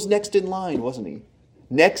Moses was next in line, wasn't he?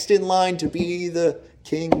 Next in line to be the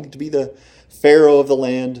king, to be the Pharaoh of the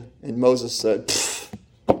land. And Moses said,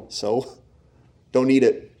 so, don't need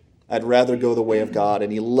it. I'd rather go the way of God.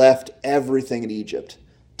 And he left everything in Egypt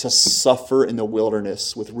to suffer in the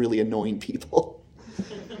wilderness with really annoying people.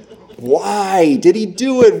 Why did he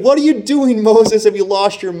do it? What are you doing, Moses? Have you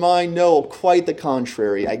lost your mind? No, quite the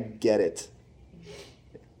contrary. I get it.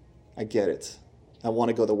 I get it. I want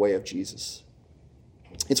to go the way of Jesus.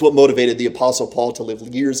 It's what motivated the Apostle Paul to live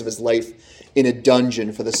years of his life in a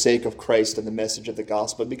dungeon for the sake of Christ and the message of the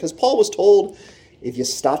gospel. Because Paul was told, if you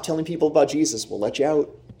stop telling people about Jesus, we'll let you out.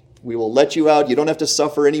 We will let you out. You don't have to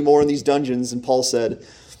suffer anymore in these dungeons. And Paul said,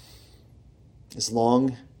 as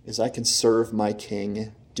long as I can serve my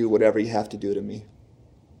king, do whatever you have to do to me.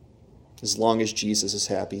 As long as Jesus is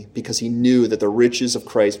happy. Because he knew that the riches of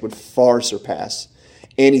Christ would far surpass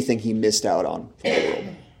anything he missed out on from the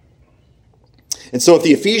world. And so if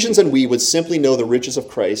the Ephesians and we would simply know the riches of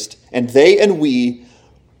Christ, and they and we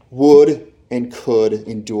would and could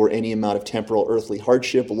endure any amount of temporal earthly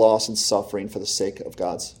hardship, loss, and suffering for the sake of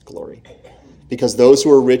God's glory. Because those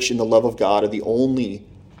who are rich in the love of God are the only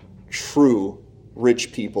true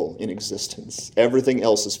rich people in existence. Everything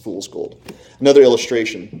else is fool's gold. Another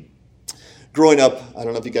illustration. Growing up, I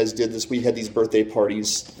don't know if you guys did this, we had these birthday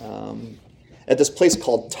parties at this place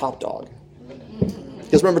called Top Dog. You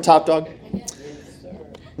guys remember Top Dog?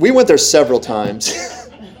 We went there several times.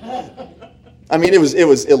 I mean, it was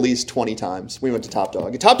at least 20 times we went to Top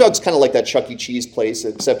Dog. Top Dog's kind of like that Chuck E. Cheese place,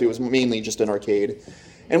 except it was mainly just an arcade.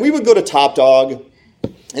 And we would go to Top Dog,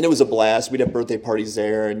 and it was a blast. We'd have birthday parties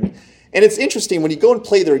there. And it's interesting, when you go and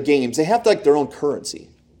play their games, they have like their own currency,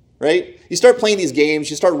 right? You start playing these games,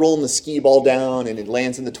 you start rolling the skee ball down, and it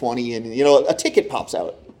lands in the 20, and, a ticket pops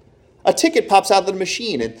out. A ticket pops out of the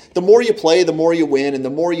machine, and the more you play, the more you win, and the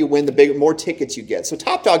more you win, the more tickets you get. So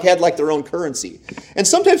Top Dog had like their own currency. And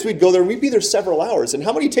sometimes we'd go there, we'd be there several hours, and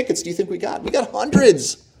how many tickets do you think we got? We got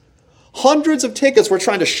hundreds. Hundreds of tickets. We're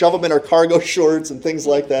trying to shove them in our cargo shorts and things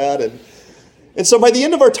like that. And so by the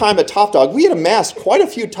end of our time at Top Dog, we had amassed quite a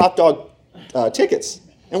few Top Dog tickets,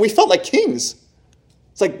 and we felt like kings.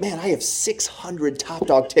 It's like, man, I have 600 Top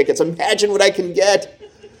Dog tickets. Imagine what I can get.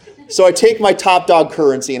 So I take my Top Dog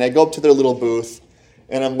currency and I go up to their little booth,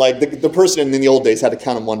 and I'm like, the person in the old days had to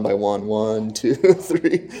count them one by one. 1, 2,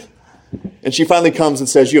 3. And she finally comes and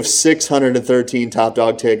says, you have 613 Top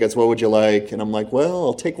Dog tickets. What would you like? And I'm like, well,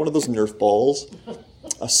 I'll take one of those Nerf balls,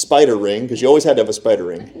 a spider ring, because you always had to have a spider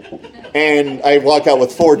ring. And I walk out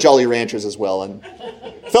with 4 Jolly Ranchers as well, and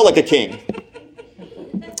felt like a king.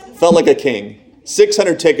 Felt like a king.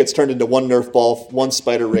 600 tickets turned into 1 Nerf ball, 1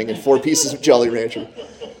 spider ring, and 4 pieces of Jolly Rancher.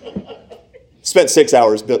 Spent 6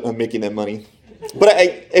 hours making that money. But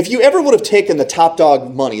if you ever would have taken the Top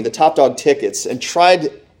Dog money, the Top Dog tickets, and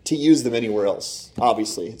tried to use them anywhere else,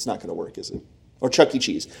 obviously it's not going to work, is it? Or Chuck E.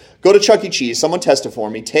 Cheese. Go to Chuck E. Cheese. Someone test it for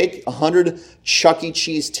me. Take 100 Chuck E.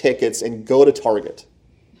 Cheese tickets and go to Target.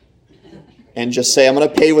 And just say, I'm going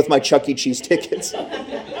to pay with my Chuck E. Cheese tickets.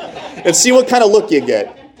 And see what kind of look you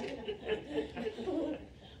get.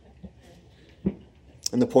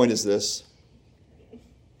 And the point is this.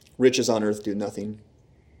 Riches on earth do nothing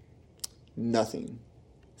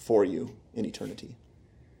for you in eternity.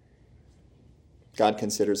 God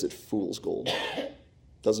considers it fool's gold.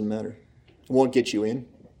 Doesn't matter. It won't get you in.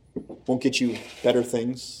 Won't get you better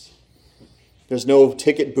things. There's no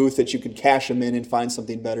ticket booth that you can cash them in and find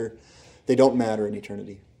something better. They don't matter in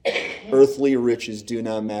eternity. Earthly riches do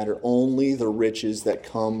not matter. Only the riches that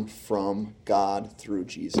come from God through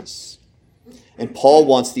Jesus. And Paul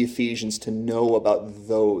wants the Ephesians to know about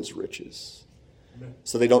those riches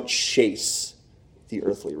so they don't chase the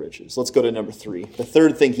earthly riches. Let's go to number 3. The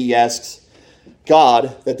third thing he asks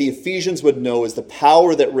God that the Ephesians would know is the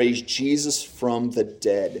power that raised Jesus from the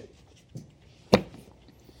dead.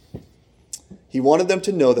 He wanted them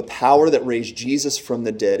to know the power that raised Jesus from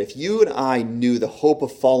the dead. If you and I knew the hope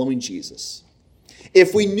of following Jesus,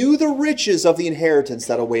 if we knew the riches of the inheritance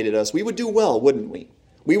that awaited us, we would do well, wouldn't we?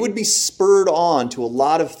 We would be spurred on to a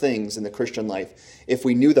lot of things in the Christian life if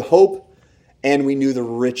we knew the hope and we knew the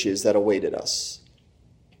riches that awaited us.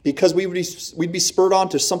 Because we'd be spurred on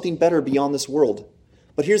to something better beyond this world.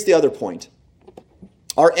 But here's the other point.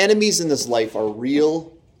 Our enemies in this life are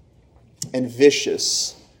real and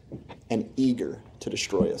vicious and eager to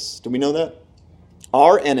destroy us. Do we know that?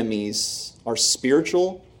 Our enemies are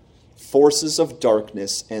spiritual forces of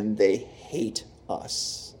darkness, and they hate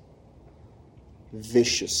us.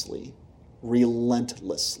 Viciously,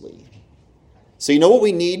 relentlessly. So you know what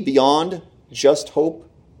we need beyond just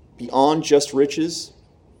hope, beyond just riches?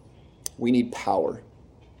 We need power.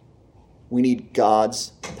 We need God's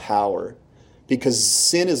power. Because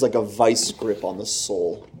sin is like a vice grip on the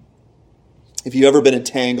soul. If you've ever been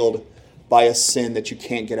entangled by a sin that you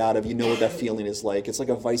can't get out of, you know what that feeling is like. It's like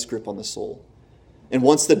a vice grip on the soul. And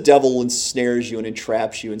once the devil ensnares you and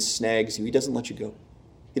entraps you and snags you, he doesn't let you go.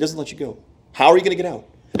 He doesn't let you go. How are you going to get out?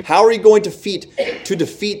 How are you going to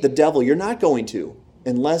defeat the devil? You're not going to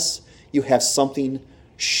unless you have something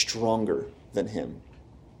stronger than him.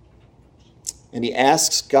 And he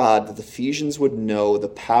asks God that the Ephesians would know the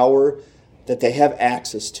power that they have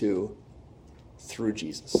access to through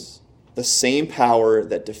Jesus. The same power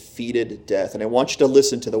that defeated death. And I want you to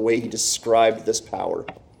listen to the way he described this power.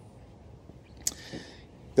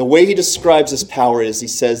 The way he describes this power is, he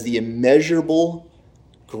says, the immeasurable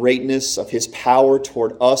greatness of his power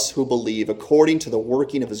toward us who believe, according to the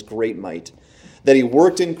working of his great might, that he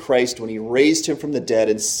worked in Christ when he raised him from the dead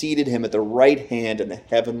and seated him at the right hand in the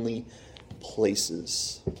heavenly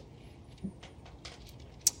places.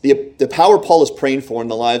 The power Paul is praying for in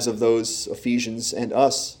the lives of those Ephesians and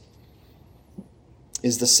us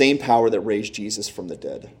is the same power that raised Jesus from the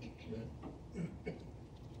dead.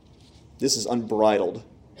 This is unbridled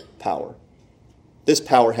power. This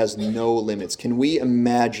power has no limits. Can we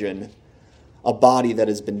imagine a body that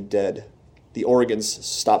has been dead? The organs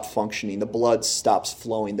stop functioning. The blood stops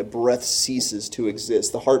flowing. The breath ceases to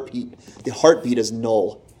exist. The heartbeat is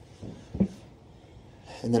null.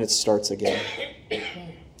 And then it starts again.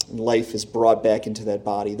 And life is brought back into that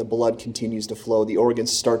body. The blood continues to flow. The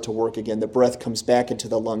organs start to work again. The breath comes back into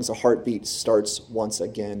the lungs. The heartbeat starts once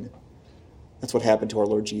again. That's what happened to our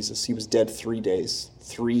Lord Jesus. He was dead 3 days.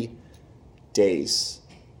 3 days.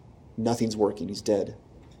 Nothing's working. He's dead.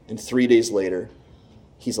 And 3 days later,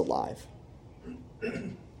 he's alive.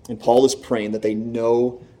 And Paul is praying that they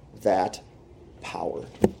know that power.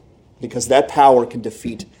 Because that power can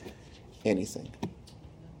defeat anything.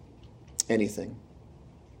 Anything.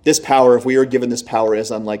 This power, if we are given this power,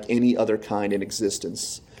 is unlike any other kind in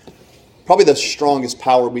existence. Probably the strongest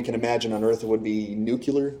power we can imagine on earth would be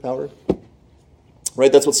nuclear power.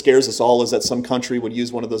 Right? That's what scares us all, is that some country would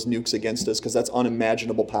use one of those nukes against us, because that's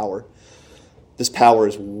unimaginable power. This power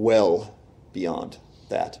is well beyond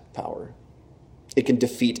that power. It can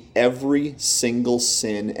defeat every single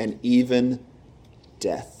sin and even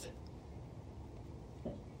death.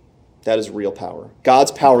 That is real power.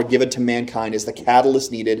 God's power given to mankind is the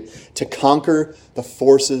catalyst needed to conquer the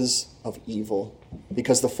forces of evil.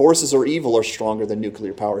 Because the forces of evil are stronger than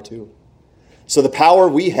nuclear power too. So the power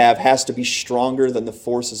we have has to be stronger than the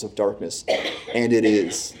forces of darkness. And it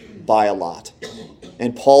is, by a lot.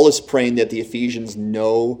 And Paul is praying that the Ephesians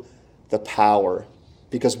know the power.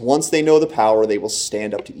 Because once they know the power, they will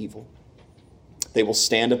stand up to evil. They will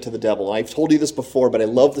stand up to the devil. And I've told you this before, but I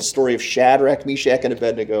love the story of Shadrach, Meshach, and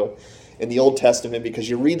Abednego in the Old Testament, because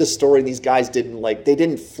you read the story and these guys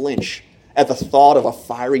didn't flinch at the thought of a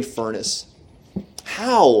fiery furnace.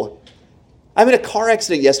 How? I'm in a car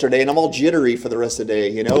accident yesterday and I'm all jittery for the rest of the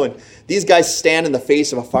day, and these guys stand in the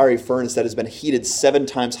face of a fiery furnace that has been heated 7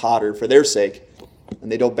 times hotter for their sake,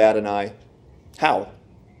 and they don't bat an eye. How?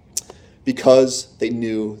 Because they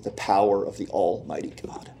knew the power of the Almighty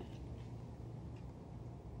God.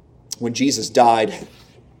 When Jesus died,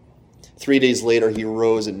 3 days later he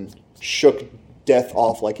rose and shook death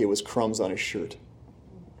off like it was crumbs on his shirt.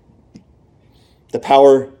 The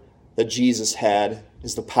power that Jesus had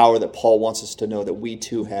is the power that Paul wants us to know that we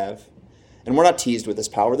too have. And we're not teased with this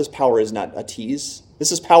power. This power is not a tease.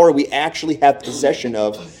 This is power we actually have possession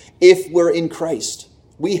of if we're in Christ.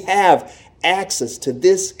 We have access to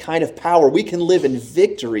this kind of power. We can live in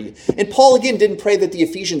victory. And Paul again didn't pray that the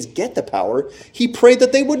Ephesians get the power. He prayed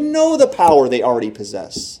that they would know the power they already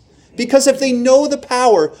possess. Because if they know the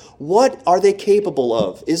power, what are they capable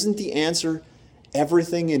of? Isn't the answer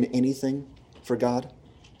everything and anything for God?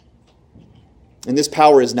 And this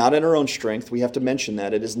power is not in our own strength. We have to mention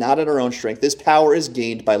that. It is not in our own strength. This power is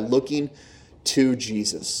gained by looking to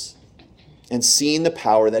Jesus and seeing the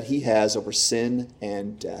power that he has over sin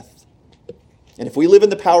and death. And if we live in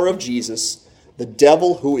the power of Jesus, the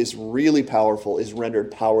devil, who is really powerful, is rendered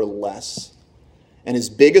powerless. And his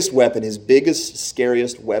biggest weapon, his biggest,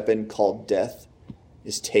 scariest weapon, called death,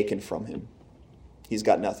 is taken from him. He's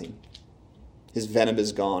got nothing. His venom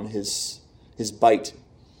is gone. His bite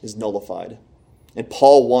is nullified. And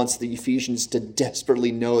Paul wants the Ephesians to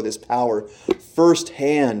desperately know this power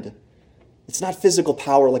firsthand. It's not physical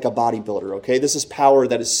power like a bodybuilder, okay? This is power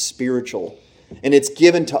that is spiritual. And it's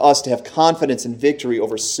given to us to have confidence and victory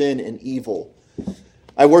over sin and evil.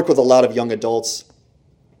 I work with a lot of young adults,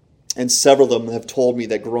 and several of them have told me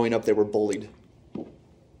that growing up they were bullied.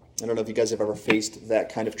 I don't know if you guys have ever faced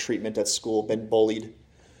that kind of treatment at school, been bullied.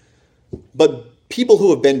 But people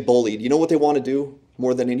who have been bullied, you know what they want to do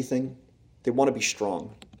more than anything? They want to be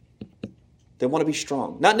strong. They want to be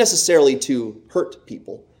strong. Not necessarily to hurt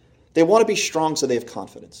people. They want to be strong so they have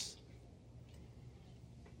confidence.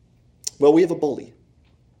 Well, we have a bully,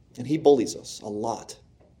 and he bullies us a lot.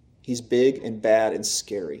 He's big and bad and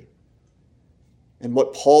scary. And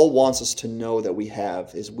what Paul wants us to know that we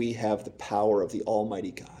have is we have the power of the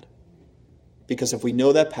Almighty God. Because if we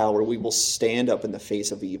know that power, we will stand up in the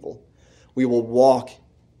face of evil. We will walk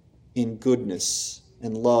in goodness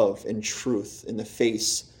and love and truth in the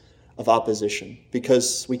face of opposition,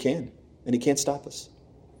 because we can, and he can't stop us.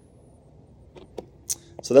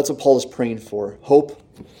 So that's what Paul is praying for. Hope,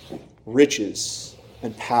 riches,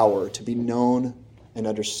 and power to be known and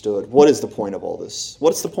understood. What is the point of all this?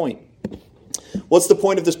 What's the point? What's the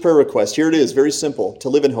point of this prayer request? Here it is, very simple. To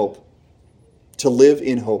live in hope. To live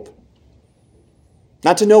in hope.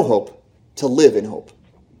 Not to know hope, to live in hope.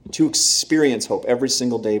 To experience hope every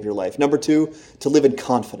single day of your life. Number 2, to live in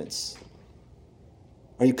confidence.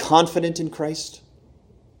 Are you confident in Christ?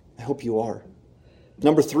 I hope you are.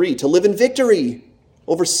 Number 3, to live in victory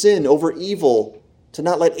over sin, over evil. To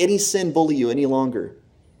not let any sin bully you any longer.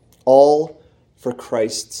 All for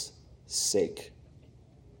Christ's sake.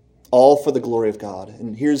 All for the glory of God.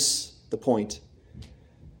 And here's the point.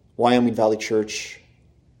 Wyoming Valley Church,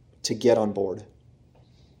 to get on board.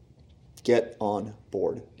 Get on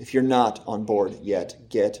board. If you're not on board yet,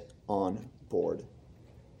 get on board.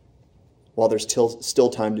 While there's still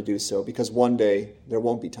time to do so, because one day there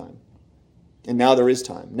won't be time. And now there is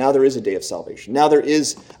time. Now there is a day of salvation. Now there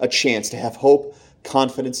is a chance to have hope,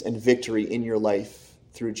 confidence, and victory in your life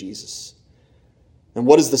through Jesus. And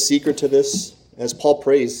what is the secret to this? As Paul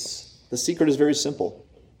prays, the secret is very simple,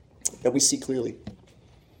 that we see clearly.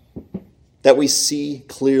 that we see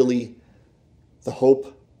clearly the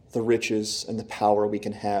hope, the riches, and the power we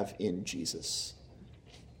can have in Jesus.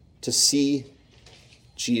 To see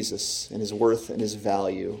Jesus and his worth and his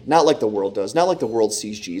value, not like the world does, not like the world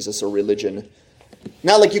sees Jesus or religion,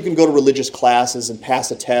 not like you can go to religious classes and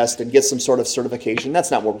pass a test and get some sort of certification.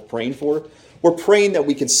 That's not what we're praying for. We're praying that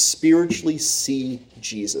we can spiritually see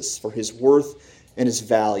Jesus for his worth and his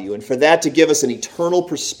value, and for that to give us an eternal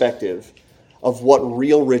perspective of what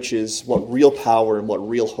real riches, what real power, and what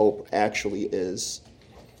real hope actually is.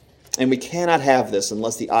 And we cannot have this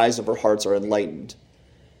unless the eyes of our hearts are enlightened,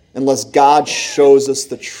 unless God shows us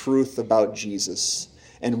the truth about Jesus.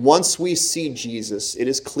 And once we see Jesus, it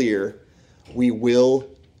is clear we will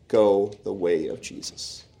go the way of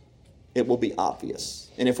Jesus. It will be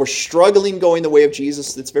obvious. And if we're struggling going the way of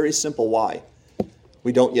Jesus, it's very simple. Why?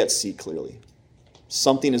 We don't yet see clearly.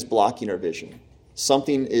 Something is blocking our vision.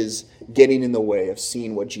 Something is getting in the way of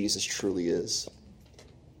seeing what Jesus truly is.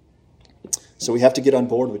 So we have to get on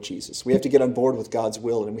board with Jesus. We have to get on board with God's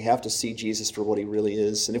will, and we have to see Jesus for what he really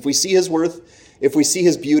is. And if we see his worth, if we see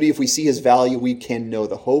his beauty, if we see his value, we can know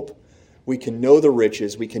the hope, we can know the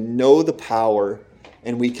riches, we can know the power,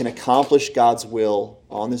 and we can accomplish God's will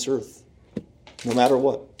on this earth, no matter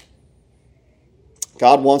what.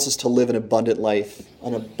 God wants us to live an abundant life,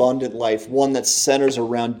 one that centers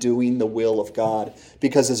around doing the will of God.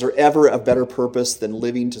 Because is there ever a better purpose than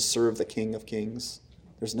living to serve the King of Kings?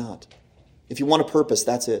 There's not. If you want a purpose,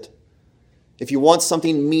 that's it. If you want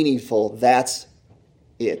something meaningful, that's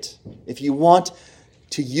it. If you want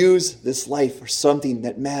to use this life for something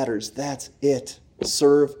that matters, that's it.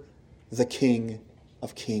 Serve the King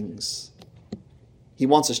of Kings. He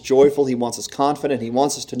wants us joyful, he wants us confident, he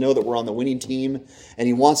wants us to know that we're on the winning team, and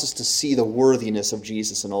he wants us to see the worthiness of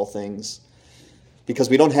Jesus in all things. Because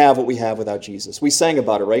we don't have what we have without Jesus. We sang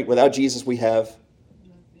about it, right? Without Jesus we have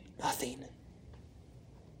nothing.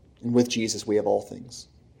 And with Jesus we have all things.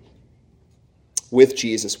 With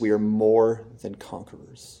Jesus we are more than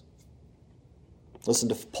conquerors. Listen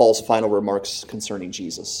to Paul's final remarks concerning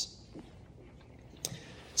Jesus.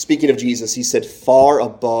 Speaking of Jesus, he said, far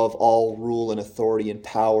above all rule and authority and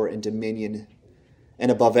power and dominion, and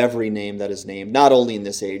above every name that is named, not only in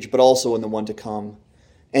this age, but also in the one to come.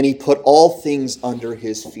 And he put all things under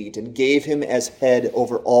his feet and gave him as head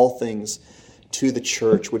over all things to the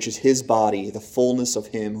church, which is his body, the fullness of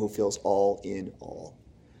him who fills all in all.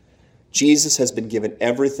 Jesus has been given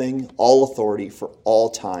everything, all authority for all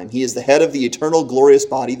time. He is the head of the eternal, glorious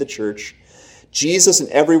body, the church. Jesus and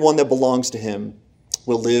everyone that belongs to him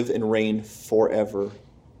will live and reign forever.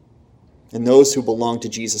 And those who belong to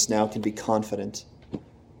Jesus now can be confident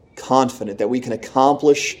that we can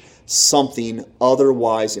accomplish something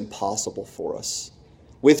otherwise impossible for us.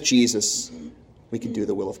 With Jesus, we can do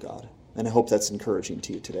the will of God. And I hope that's encouraging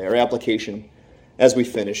to you today. Our application as we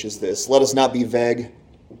finish is this. Let us not be vague.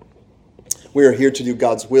 We are here to do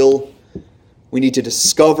God's will. We need to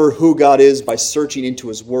discover who God is by searching into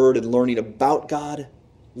his word and learning about God.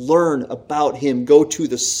 Learn about him. Go to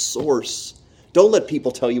the source. Don't let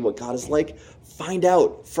people tell you what God is like. Find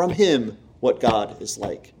out from him what God is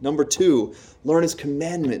like. Number 2, learn his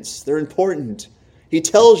commandments. They're important. He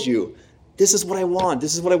tells you, this is what I want.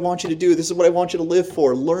 This is what I want you to do. This is what I want you to live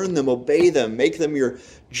for. Learn them, obey them, make them your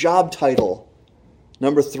job title.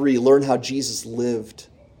 Number 3, learn how Jesus lived.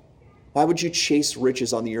 Why would you chase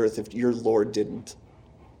riches on the earth if your Lord didn't?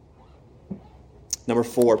 Number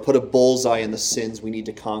 4, put a bullseye in the sins we need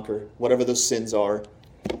to conquer. Whatever those sins are,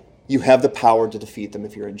 you have the power to defeat them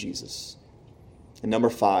if you're in Jesus. And number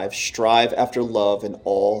 5, strive after love in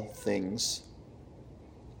all things.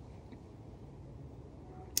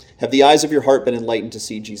 Have the eyes of your heart been enlightened to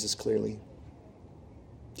see Jesus clearly?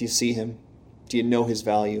 Do you see him? Do you know his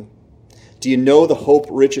value? Do you know the hope,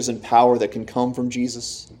 riches, and power that can come from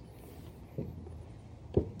Jesus?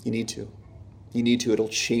 You need to. You need to. It'll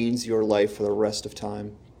change your life for the rest of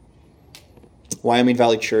time. Wyoming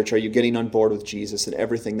Valley Church, are you getting on board with Jesus and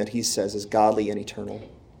everything that he says is godly and eternal?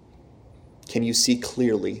 Can you see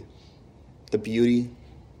clearly the beauty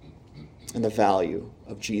and the value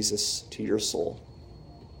of Jesus to your soul?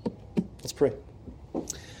 Let's pray.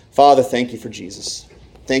 Father, thank you for Jesus.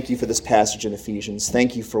 Thank you for this passage in Ephesians.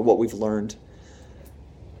 Thank you for what we've learned.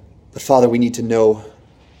 But Father, we need to know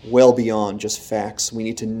well beyond just facts. We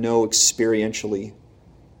need to know experientially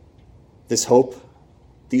this hope,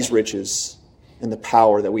 these riches, and the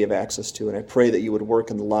power that we have access to. And I pray that you would work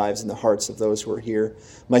in the lives and the hearts of those who are here,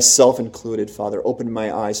 myself included, Father. Open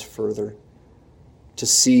my eyes further to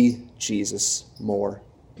see Jesus more,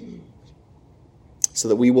 so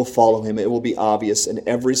that we will follow him. It will be obvious, and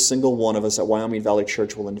every single one of us at Wyoming Valley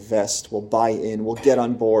Church will invest, will buy in, will get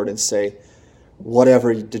on board and say,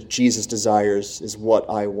 whatever Jesus desires is what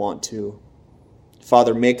I want to.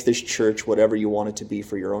 Father, make this church whatever you want it to be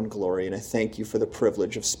for your own glory, and I thank you for the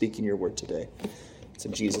privilege of speaking your word today. It's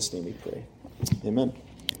in Jesus' name we pray. Amen.